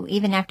new,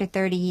 even after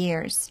 30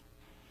 years.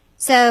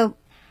 So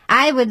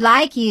I would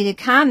like you to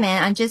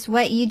comment on just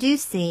what you do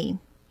see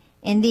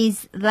in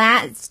these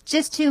last,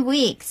 just 2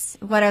 weeks,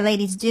 what Our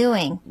Lady's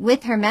doing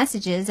with her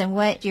messages and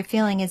what your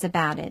feeling is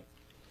about it.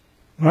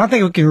 Well, I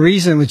think we can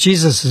reason with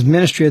Jesus'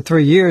 ministry of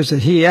 3 years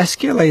that he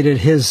escalated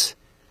his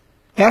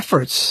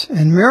efforts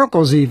and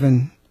miracles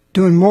even,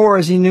 doing more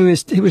as he knew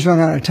he was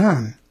running out of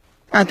time.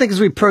 I think as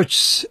we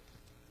approach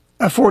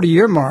a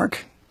 40-year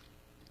mark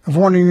of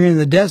wandering in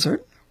the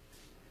desert,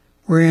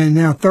 we're in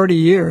now 30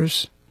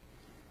 years,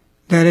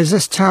 that as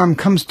this time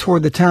comes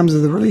toward the times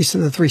of the release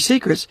of the 3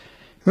 secrets,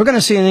 we're going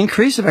to see an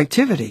increase of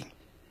activity.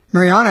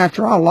 Mariana,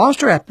 after all, lost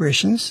her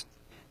apparitions.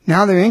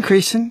 Now they're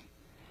increasing.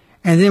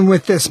 And then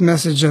with this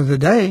message of the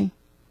day,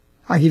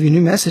 I give you a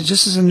new message.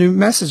 This is a new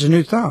message, a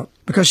new thought.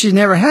 Because she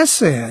never has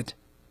said,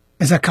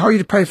 as I call you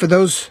to pray for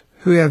those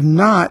who have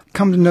not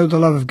come to know the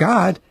love of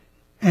God,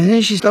 and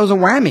then she throws a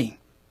whammy.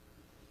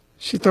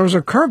 She throws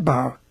a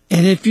curveball.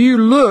 And if you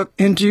look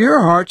into your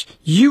hearts,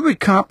 you would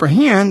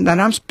comprehend that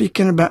I'm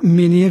speaking about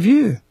many of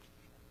you.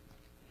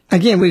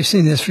 Again, we've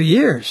seen this for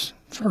years,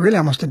 for really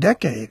almost a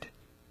decade.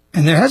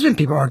 And there has been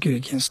people argue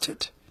against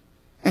it.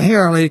 And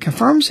here Our Lady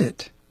confirms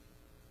it.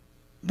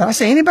 But I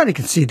say anybody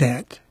can see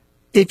that.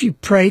 If you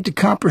pray to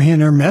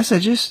comprehend her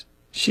messages,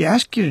 she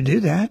asks you to do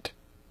that.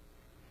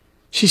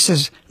 She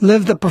says,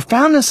 live the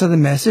profoundness of the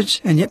message,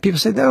 and yet people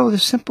say, oh, they're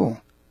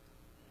simple.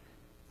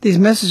 These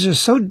messages are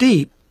so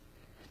deep.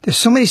 There's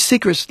so many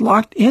secrets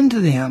locked into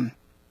them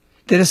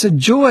that it's a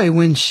joy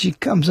when she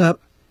comes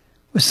up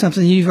with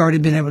something you've already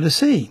been able to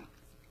see.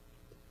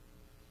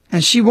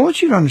 And she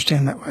wants you to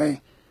understand that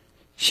way.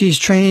 She's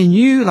training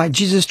you like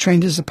Jesus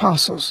trained his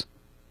apostles.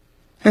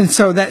 And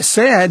so that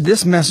said,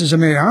 this message of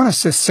Mariana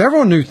says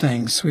several new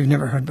things we've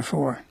never heard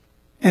before.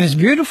 And it's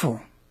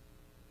beautiful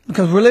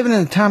because we're living in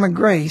a time of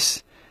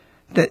grace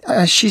that,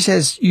 as she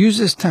says, use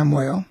this time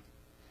well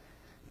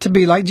to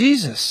be like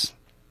Jesus.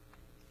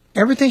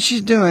 Everything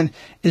she's doing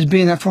is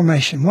being that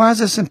formation. Why is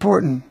this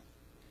important?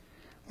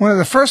 One of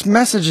the first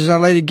messages Our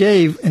Lady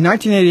gave in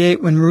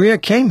 1988 when Maria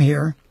came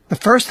here, the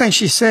first thing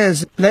she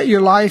says, let your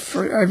life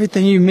or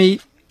everything you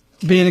meet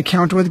be an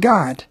encounter with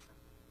God.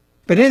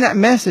 But in that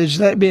message,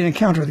 let it be an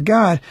encounter with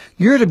God,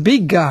 you're to be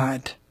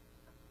God.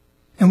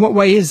 And what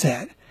way is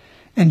that?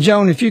 And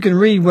Joan, if you can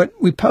read what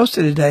we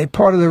posted today,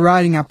 part of the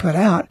writing I put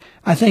out,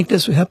 I think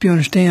this will help you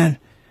understand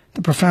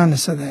the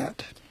profoundness of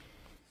that.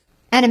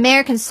 An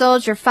American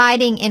soldier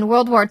fighting in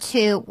World War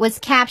II was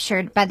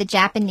captured by the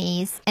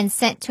Japanese and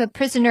sent to a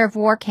prisoner of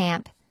war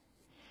camp.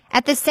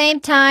 At the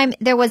same time,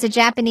 there was a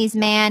Japanese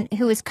man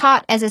who was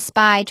caught as a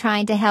spy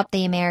trying to help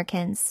the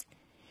Americans.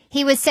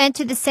 He was sent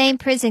to the same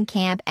prison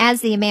camp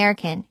as the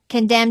American,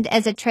 condemned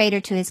as a traitor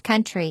to his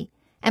country,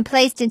 and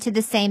placed into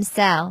the same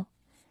cell.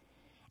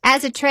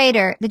 As a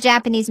traitor, the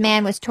Japanese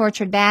man was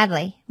tortured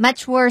badly,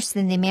 much worse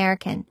than the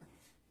American.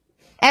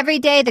 Every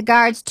day the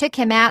guards took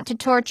him out to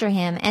torture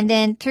him and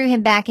then threw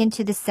him back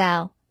into the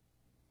cell.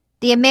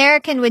 The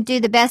American would do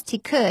the best he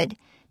could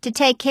to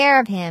take care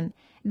of him,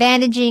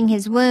 bandaging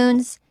his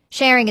wounds,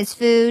 sharing his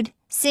food,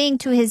 seeing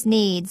to his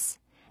needs,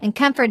 and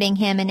comforting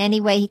him in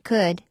any way he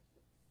could.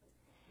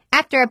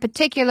 After a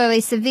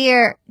particularly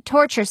severe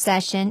torture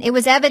session, it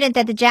was evident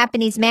that the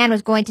Japanese man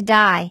was going to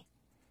die.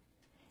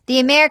 The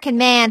American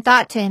man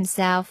thought to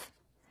himself,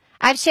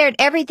 I've shared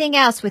everything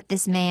else with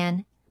this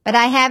man, but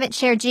I haven't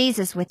shared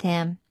Jesus with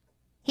him.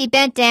 He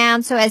bent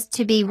down so as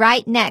to be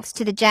right next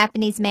to the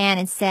Japanese man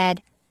and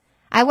said,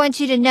 I want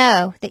you to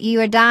know that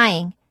you are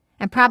dying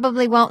and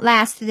probably won't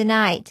last through the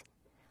night.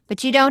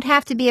 But you don't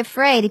have to be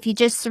afraid if you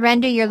just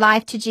surrender your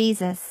life to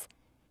Jesus.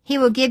 He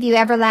will give you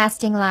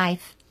everlasting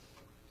life.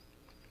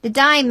 The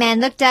dying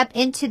man looked up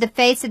into the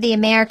face of the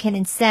American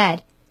and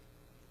said,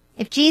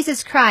 If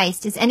Jesus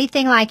Christ is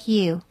anything like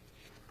you,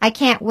 I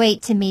can't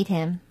wait to meet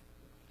him.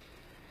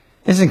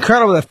 It's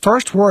incredible. The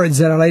first words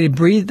that Our Lady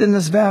breathed in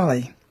this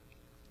valley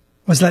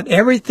was, let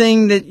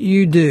everything that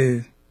you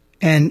do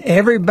and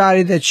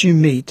everybody that you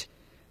meet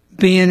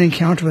be an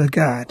encounter with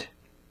God.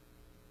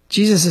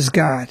 Jesus is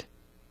God.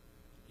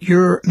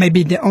 You're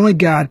maybe the only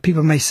God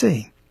people may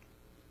see.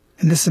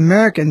 And this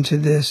American to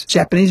this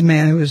Japanese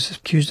man who was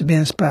accused of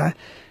being a spy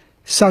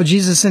saw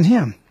Jesus in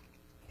him.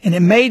 And it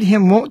made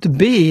him want to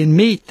be and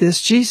meet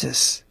this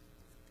Jesus.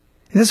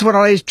 And this is what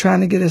Our Lady's trying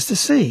to get us to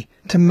see,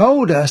 to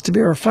mold us to be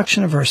a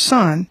reflection of her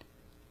Son,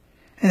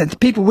 and that the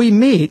people we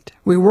meet,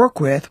 we work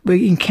with,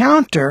 we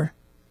encounter,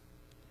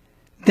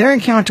 their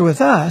encounter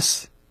with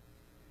us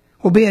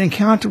will be an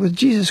encounter with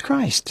Jesus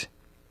Christ.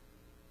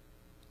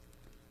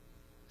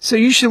 So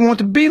you should want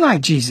to be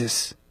like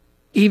Jesus,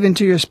 even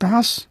to your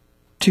spouse,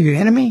 to your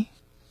enemy,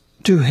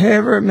 to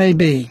whoever it may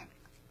be.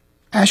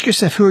 Ask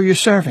yourself, who are you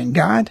serving?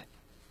 God,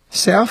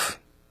 self,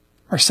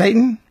 or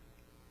Satan?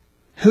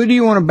 Who do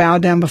you want to bow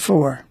down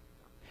before?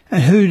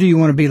 And who do you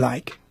want to be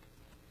like?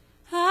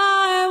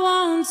 I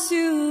want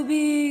to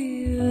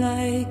be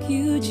like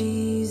you,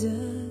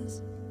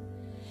 Jesus,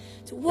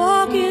 to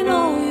walk in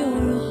all your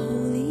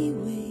holy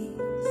ways.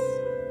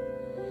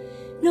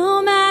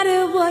 No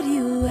matter what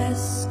you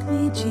ask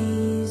me,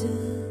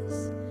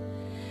 Jesus,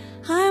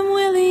 I'm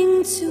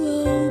willing to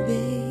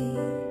obey.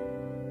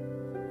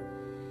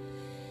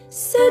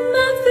 Set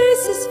my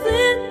face as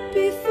flint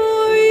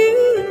before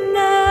you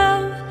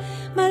now.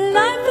 My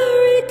life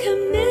I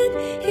recommit,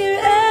 here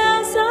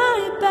as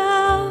I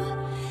bow.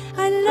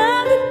 I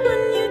love it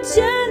when you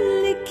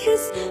gently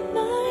kiss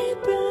my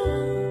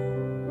brow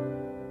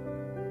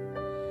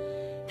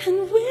and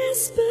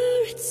whisper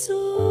it's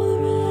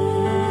alright.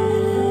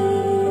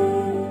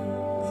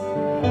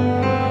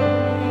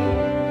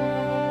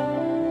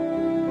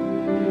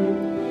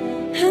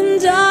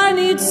 And I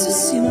need to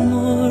see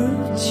more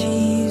of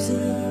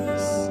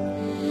Jesus,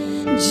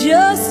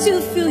 just to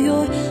feel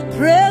your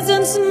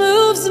presence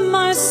moves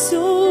my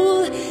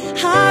soul.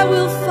 I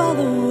will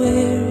follow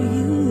where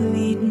you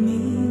lead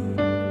me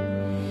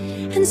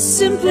and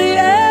simply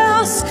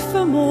ask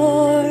for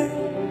more.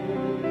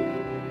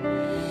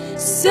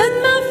 Set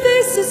my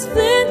face as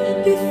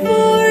flint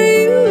before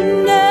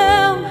you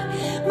now.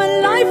 My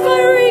life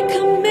I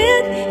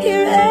recommit,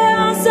 here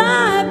as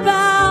I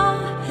bow.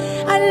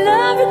 I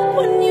love it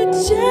when you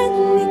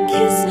gently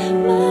kiss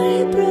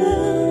my brow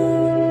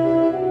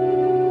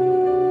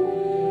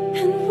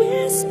and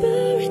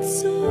whisper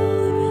it's alright.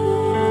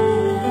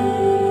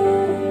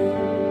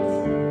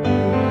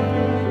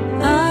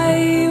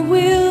 I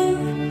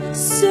will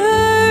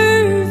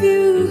serve you.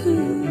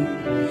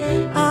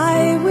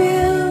 I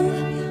will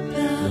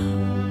bow.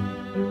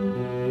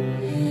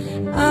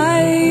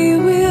 I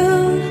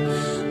will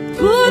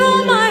put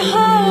all my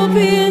hope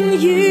in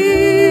you.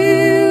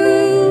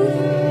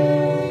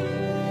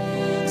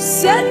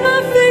 Set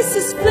my face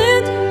as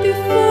flint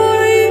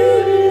before you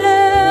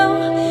now.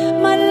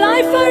 My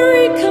life I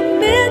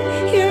recommit,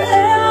 here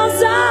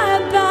as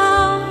I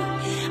bow.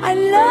 I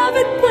love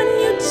it when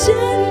you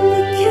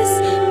gently kiss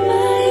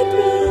my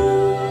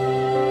brow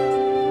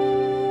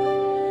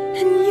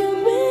and you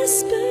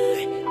whisper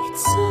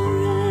it's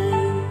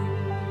alright.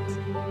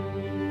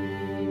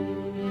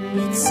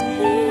 It's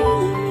alright.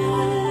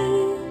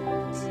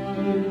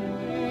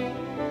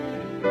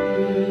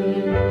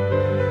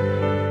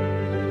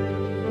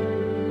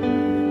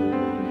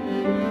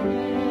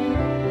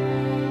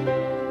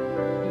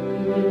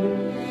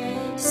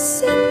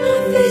 Set my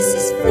face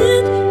as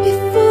flint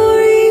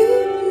before you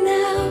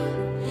now.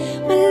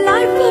 My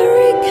life I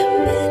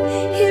recommit,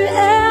 here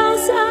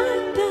as I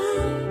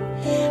bow.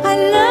 I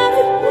love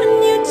it when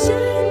you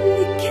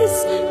gently kiss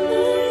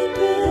my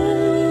brow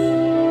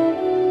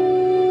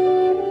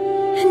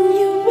and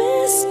you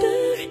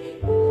whisper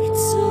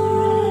it's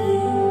alright.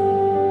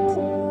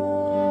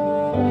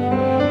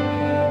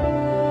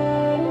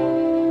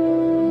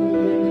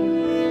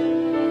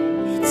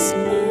 It's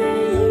alright.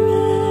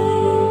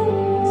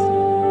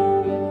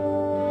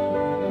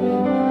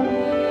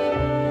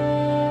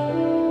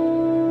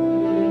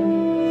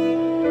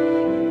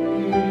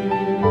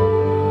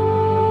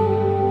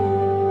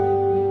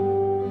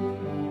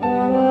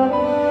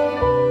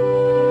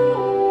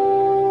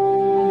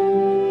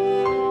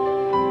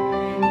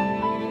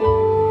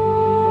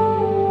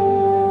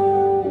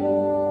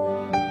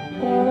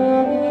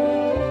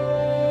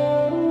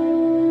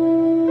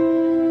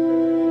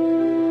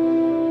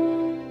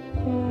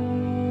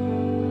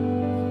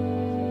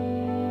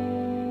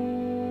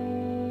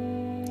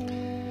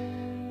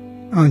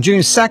 On June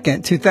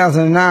 2nd,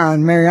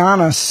 2009,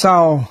 Mariana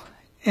saw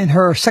in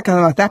her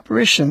second-life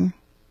apparition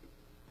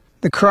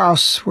the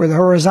cross where the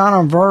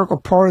horizontal and vertical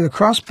part of the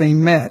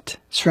crossbeam met,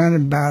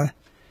 surrounded by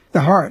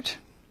the heart.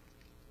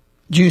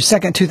 June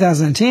 2nd,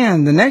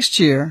 2010, the next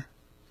year,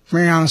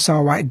 Mariana saw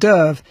a white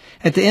dove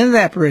at the end of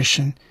the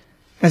apparition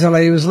as Our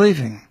Lady was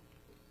leaving,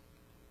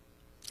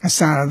 a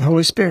sign of the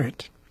Holy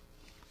Spirit.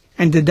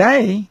 And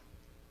today,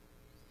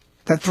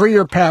 that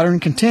 3-year pattern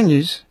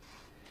continues,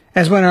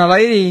 as when Our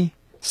Lady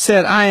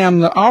said, I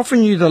am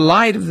offering you the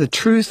light of the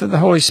truth of the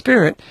Holy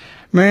Spirit,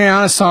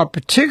 Mariana saw a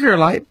particular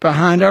light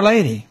behind Our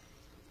Lady.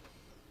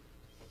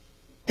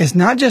 It's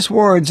not just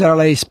words that Our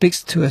Lady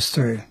speaks to us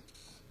through.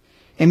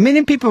 And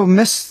many people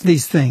miss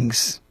these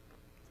things.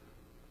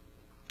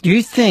 Do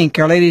you think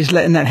Our Lady is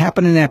letting that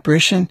happen in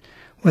apparition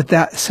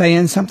without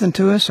saying something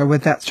to us or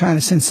without trying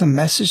to send some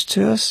message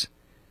to us?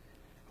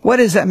 What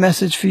is that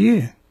message for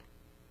you?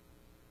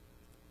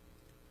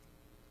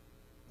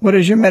 What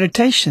does your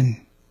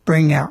meditation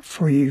bring out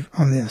for you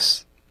on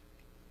this?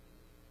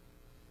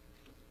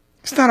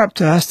 It's not up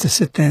to us to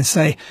sit there and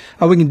say,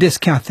 oh, we can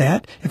discount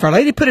that. If Our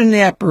Lady put it in the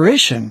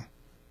apparition,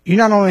 you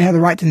not only have the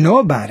right to know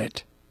about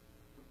it,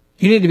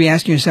 you need to be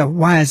asking yourself,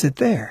 why is it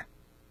there?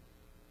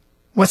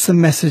 What's the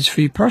message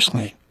for you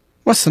personally?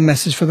 What's the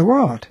message for the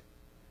world?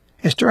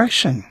 It's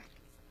direction.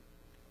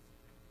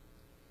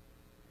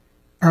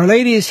 Our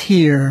Lady is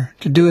here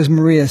to do as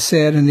Maria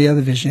said and the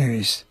other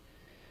visionaries.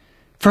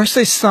 First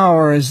they saw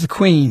her as the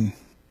Queen,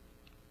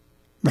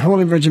 the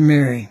Holy Virgin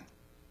Mary,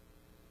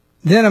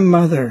 then a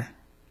mother,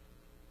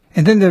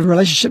 and then the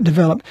relationship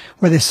developed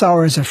where they saw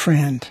her as a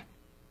friend.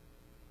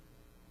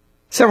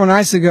 Several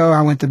nights ago,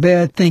 I went to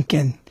bed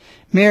thinking,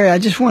 Mary, I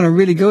just want to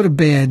really go to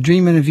bed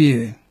dreaming of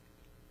you.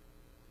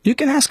 You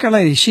can ask Our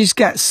Lady. She's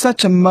got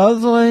such a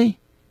motherly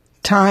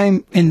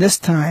time in this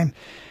time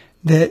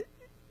that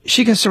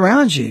she can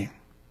surround you.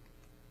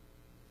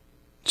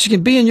 She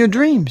can be in your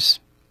dreams.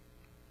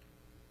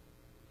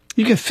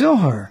 You can feel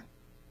her.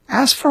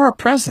 Ask for her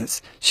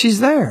presence. She's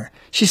there.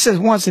 She says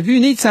once, if you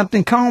need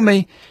something, call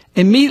me.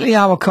 Immediately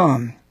I will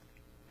come.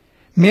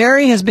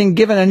 Mary has been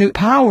given a new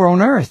power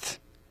on earth.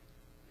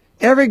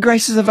 Every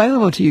grace is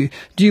available to you.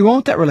 Do you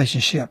want that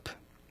relationship?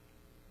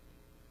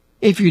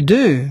 If you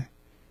do,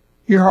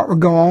 your heart will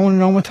go on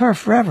and on with her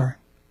forever.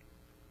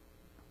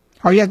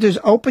 All you have to do is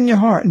open your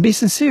heart and be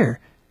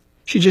sincere.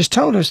 She just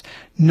told us,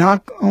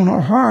 knock on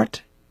her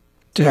heart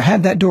to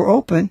have that door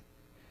open,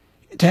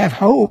 to have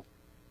hope.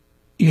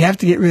 You have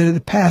to get rid of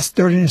the past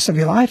dirtiness of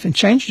your life and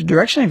change the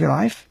direction of your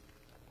life.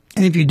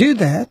 And if you do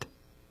that,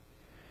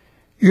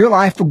 your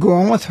life will go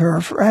on with her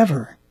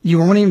forever. You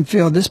won't even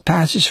feel this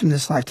passage from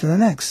this life to the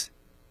next.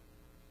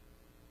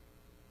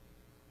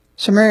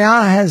 So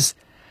Mariana has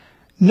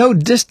no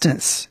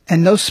distance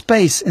and no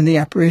space in the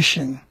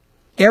apparition.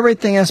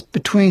 Everything else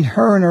between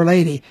her and Our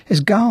Lady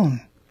is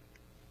gone.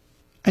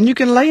 And you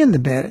can lay in the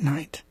bed at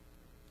night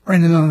or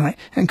in the middle of the night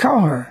and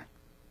call her.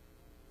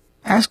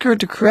 Ask her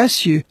to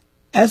caress you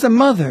as a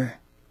mother,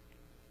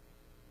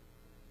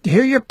 to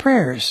hear your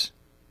prayers,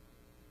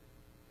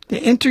 to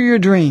enter your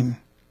dream.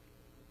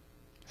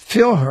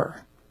 Feel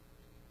her.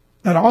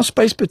 Let all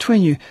space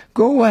between you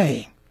go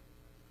away.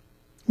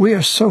 We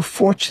are so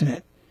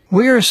fortunate.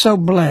 We are so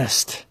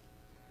blessed.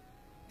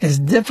 It's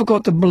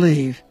difficult to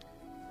believe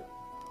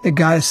that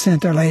God has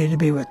sent Our Lady to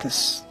be with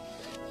us.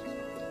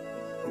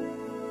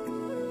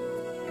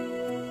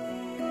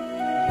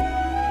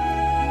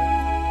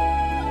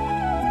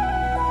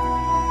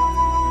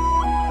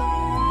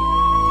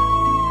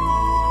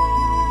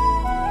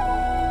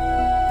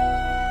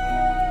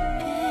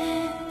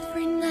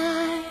 Every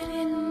night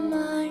in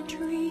my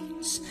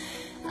dreams,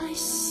 I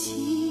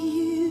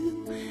see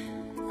you,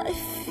 I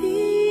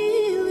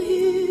feel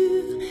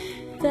you.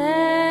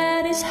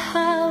 That is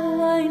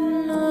how I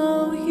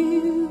know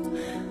you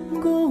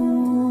go on.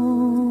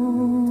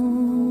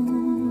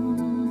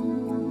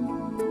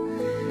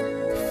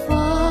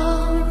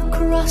 Far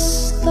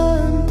across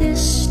the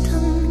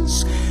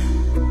distance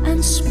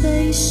and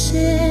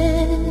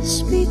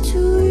spaces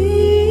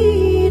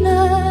between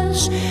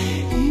us,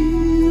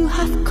 you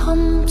have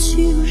come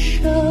to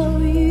show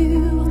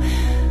you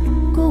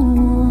go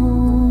on.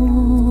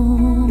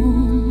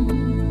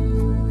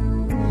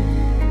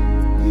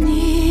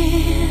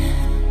 Near,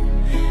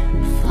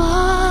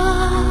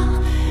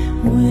 far,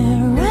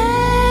 wherever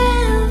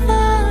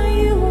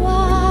you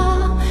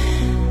are,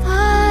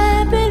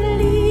 I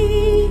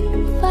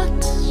believe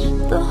that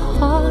the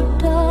heart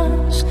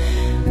does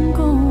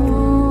go on.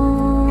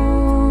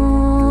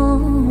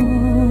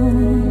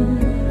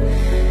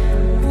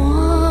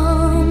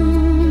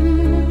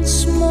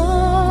 Once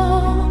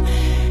more,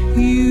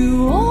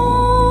 you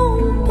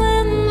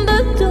open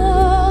the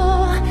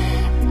door,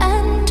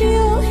 and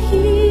you're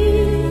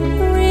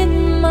here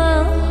in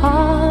my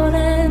heart,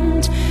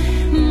 and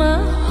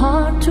my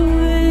heart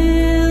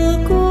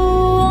will go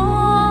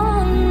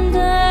on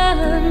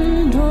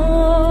and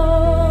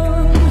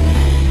on.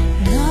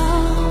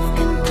 Love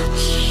can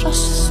touch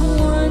us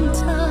one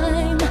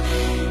time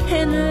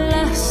and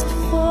last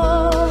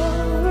for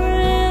a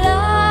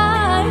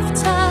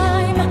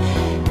lifetime,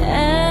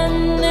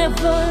 and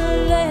never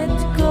let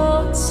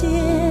go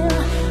till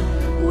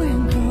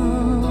we're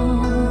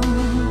gone.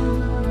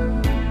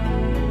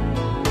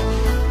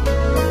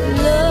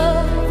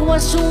 Love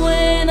was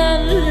when I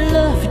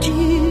loved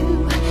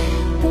you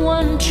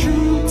one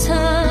true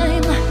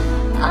time.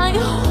 I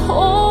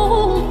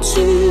hold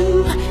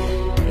to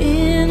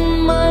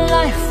in my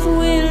life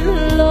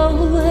will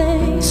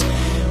always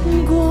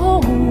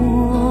go on.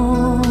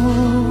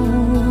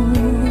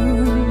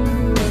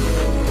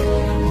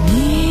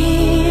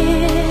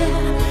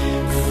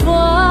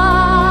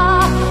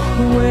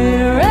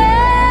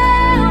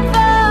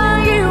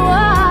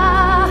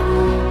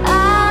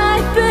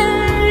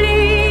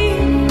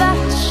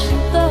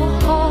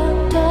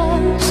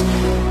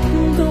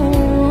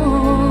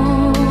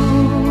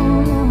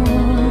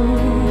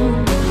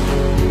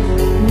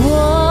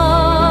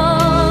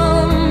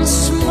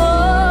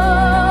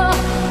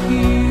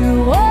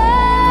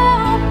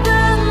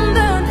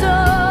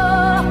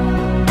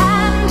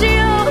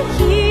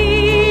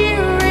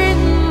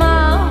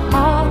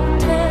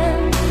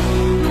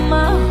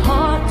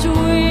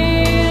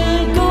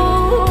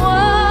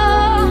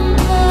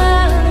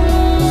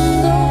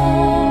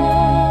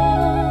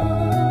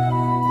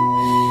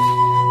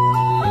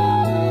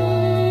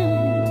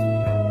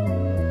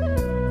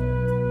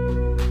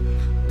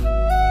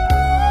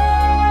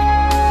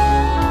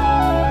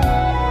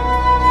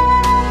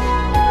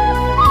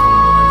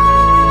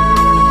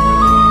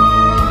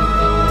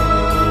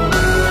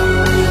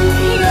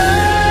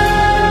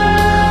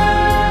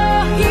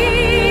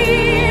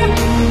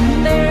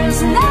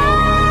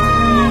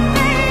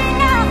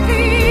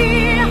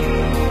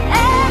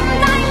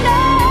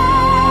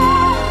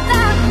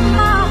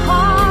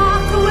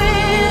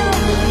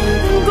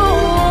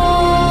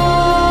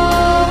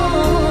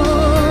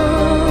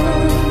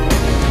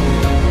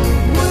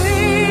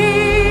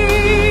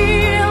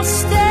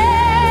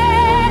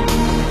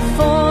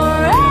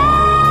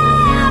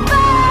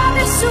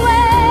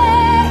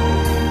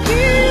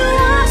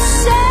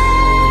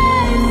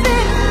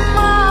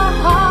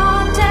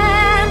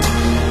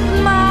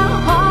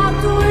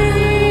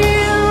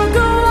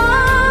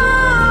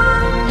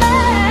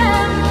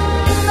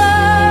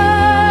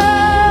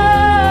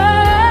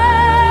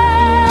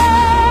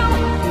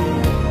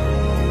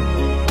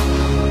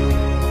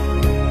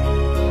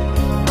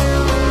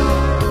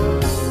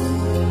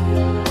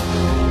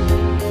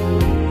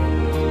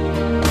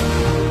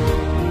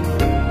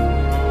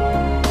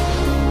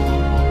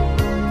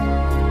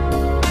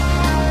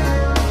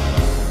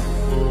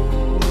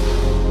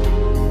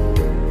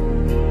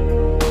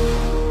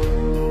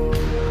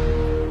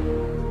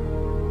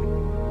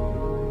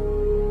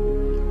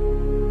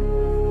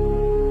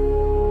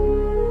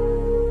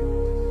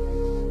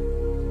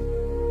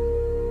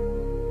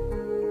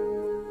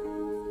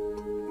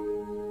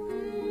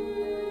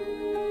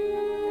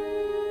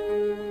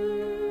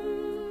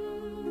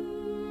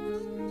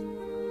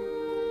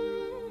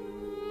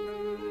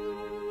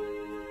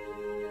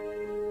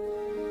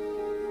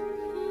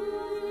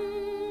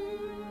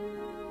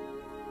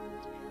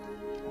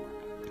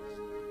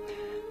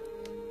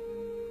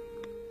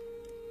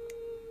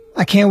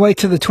 I can't wait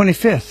till the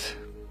 25th.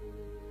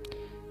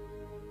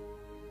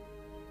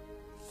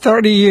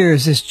 30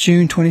 years this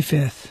June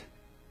 25th.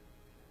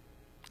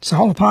 It's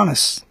all upon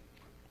us.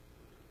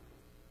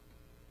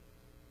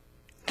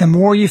 The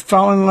more you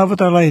fall in love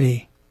with Our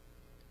Lady,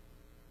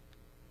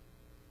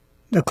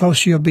 the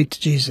closer you'll be to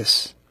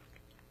Jesus.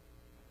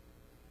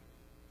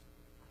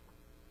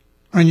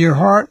 And your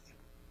heart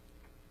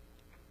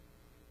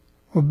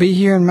will be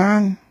here in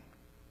mine,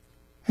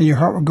 and your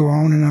heart will go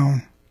on and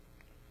on.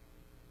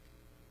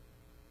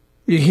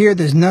 You hear,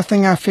 there's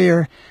nothing I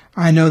fear.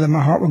 I know that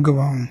my heart will go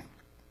on.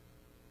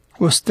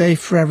 Will stay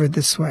forever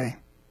this way.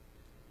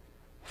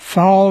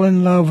 Fall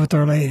in love with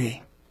Our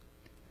Lady.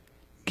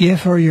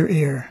 Give her your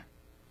ear.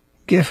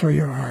 Give her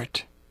your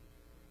heart.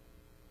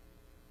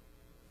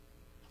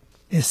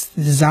 It's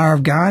the desire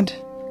of God.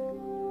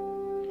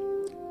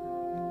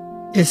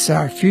 It's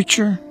our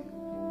future.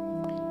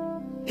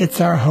 It's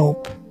our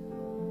hope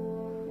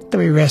that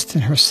we rest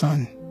in her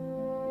Son.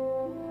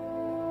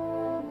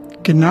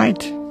 Good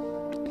night.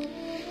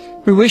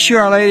 We wish you,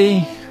 Our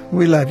Lady.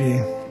 We love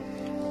you.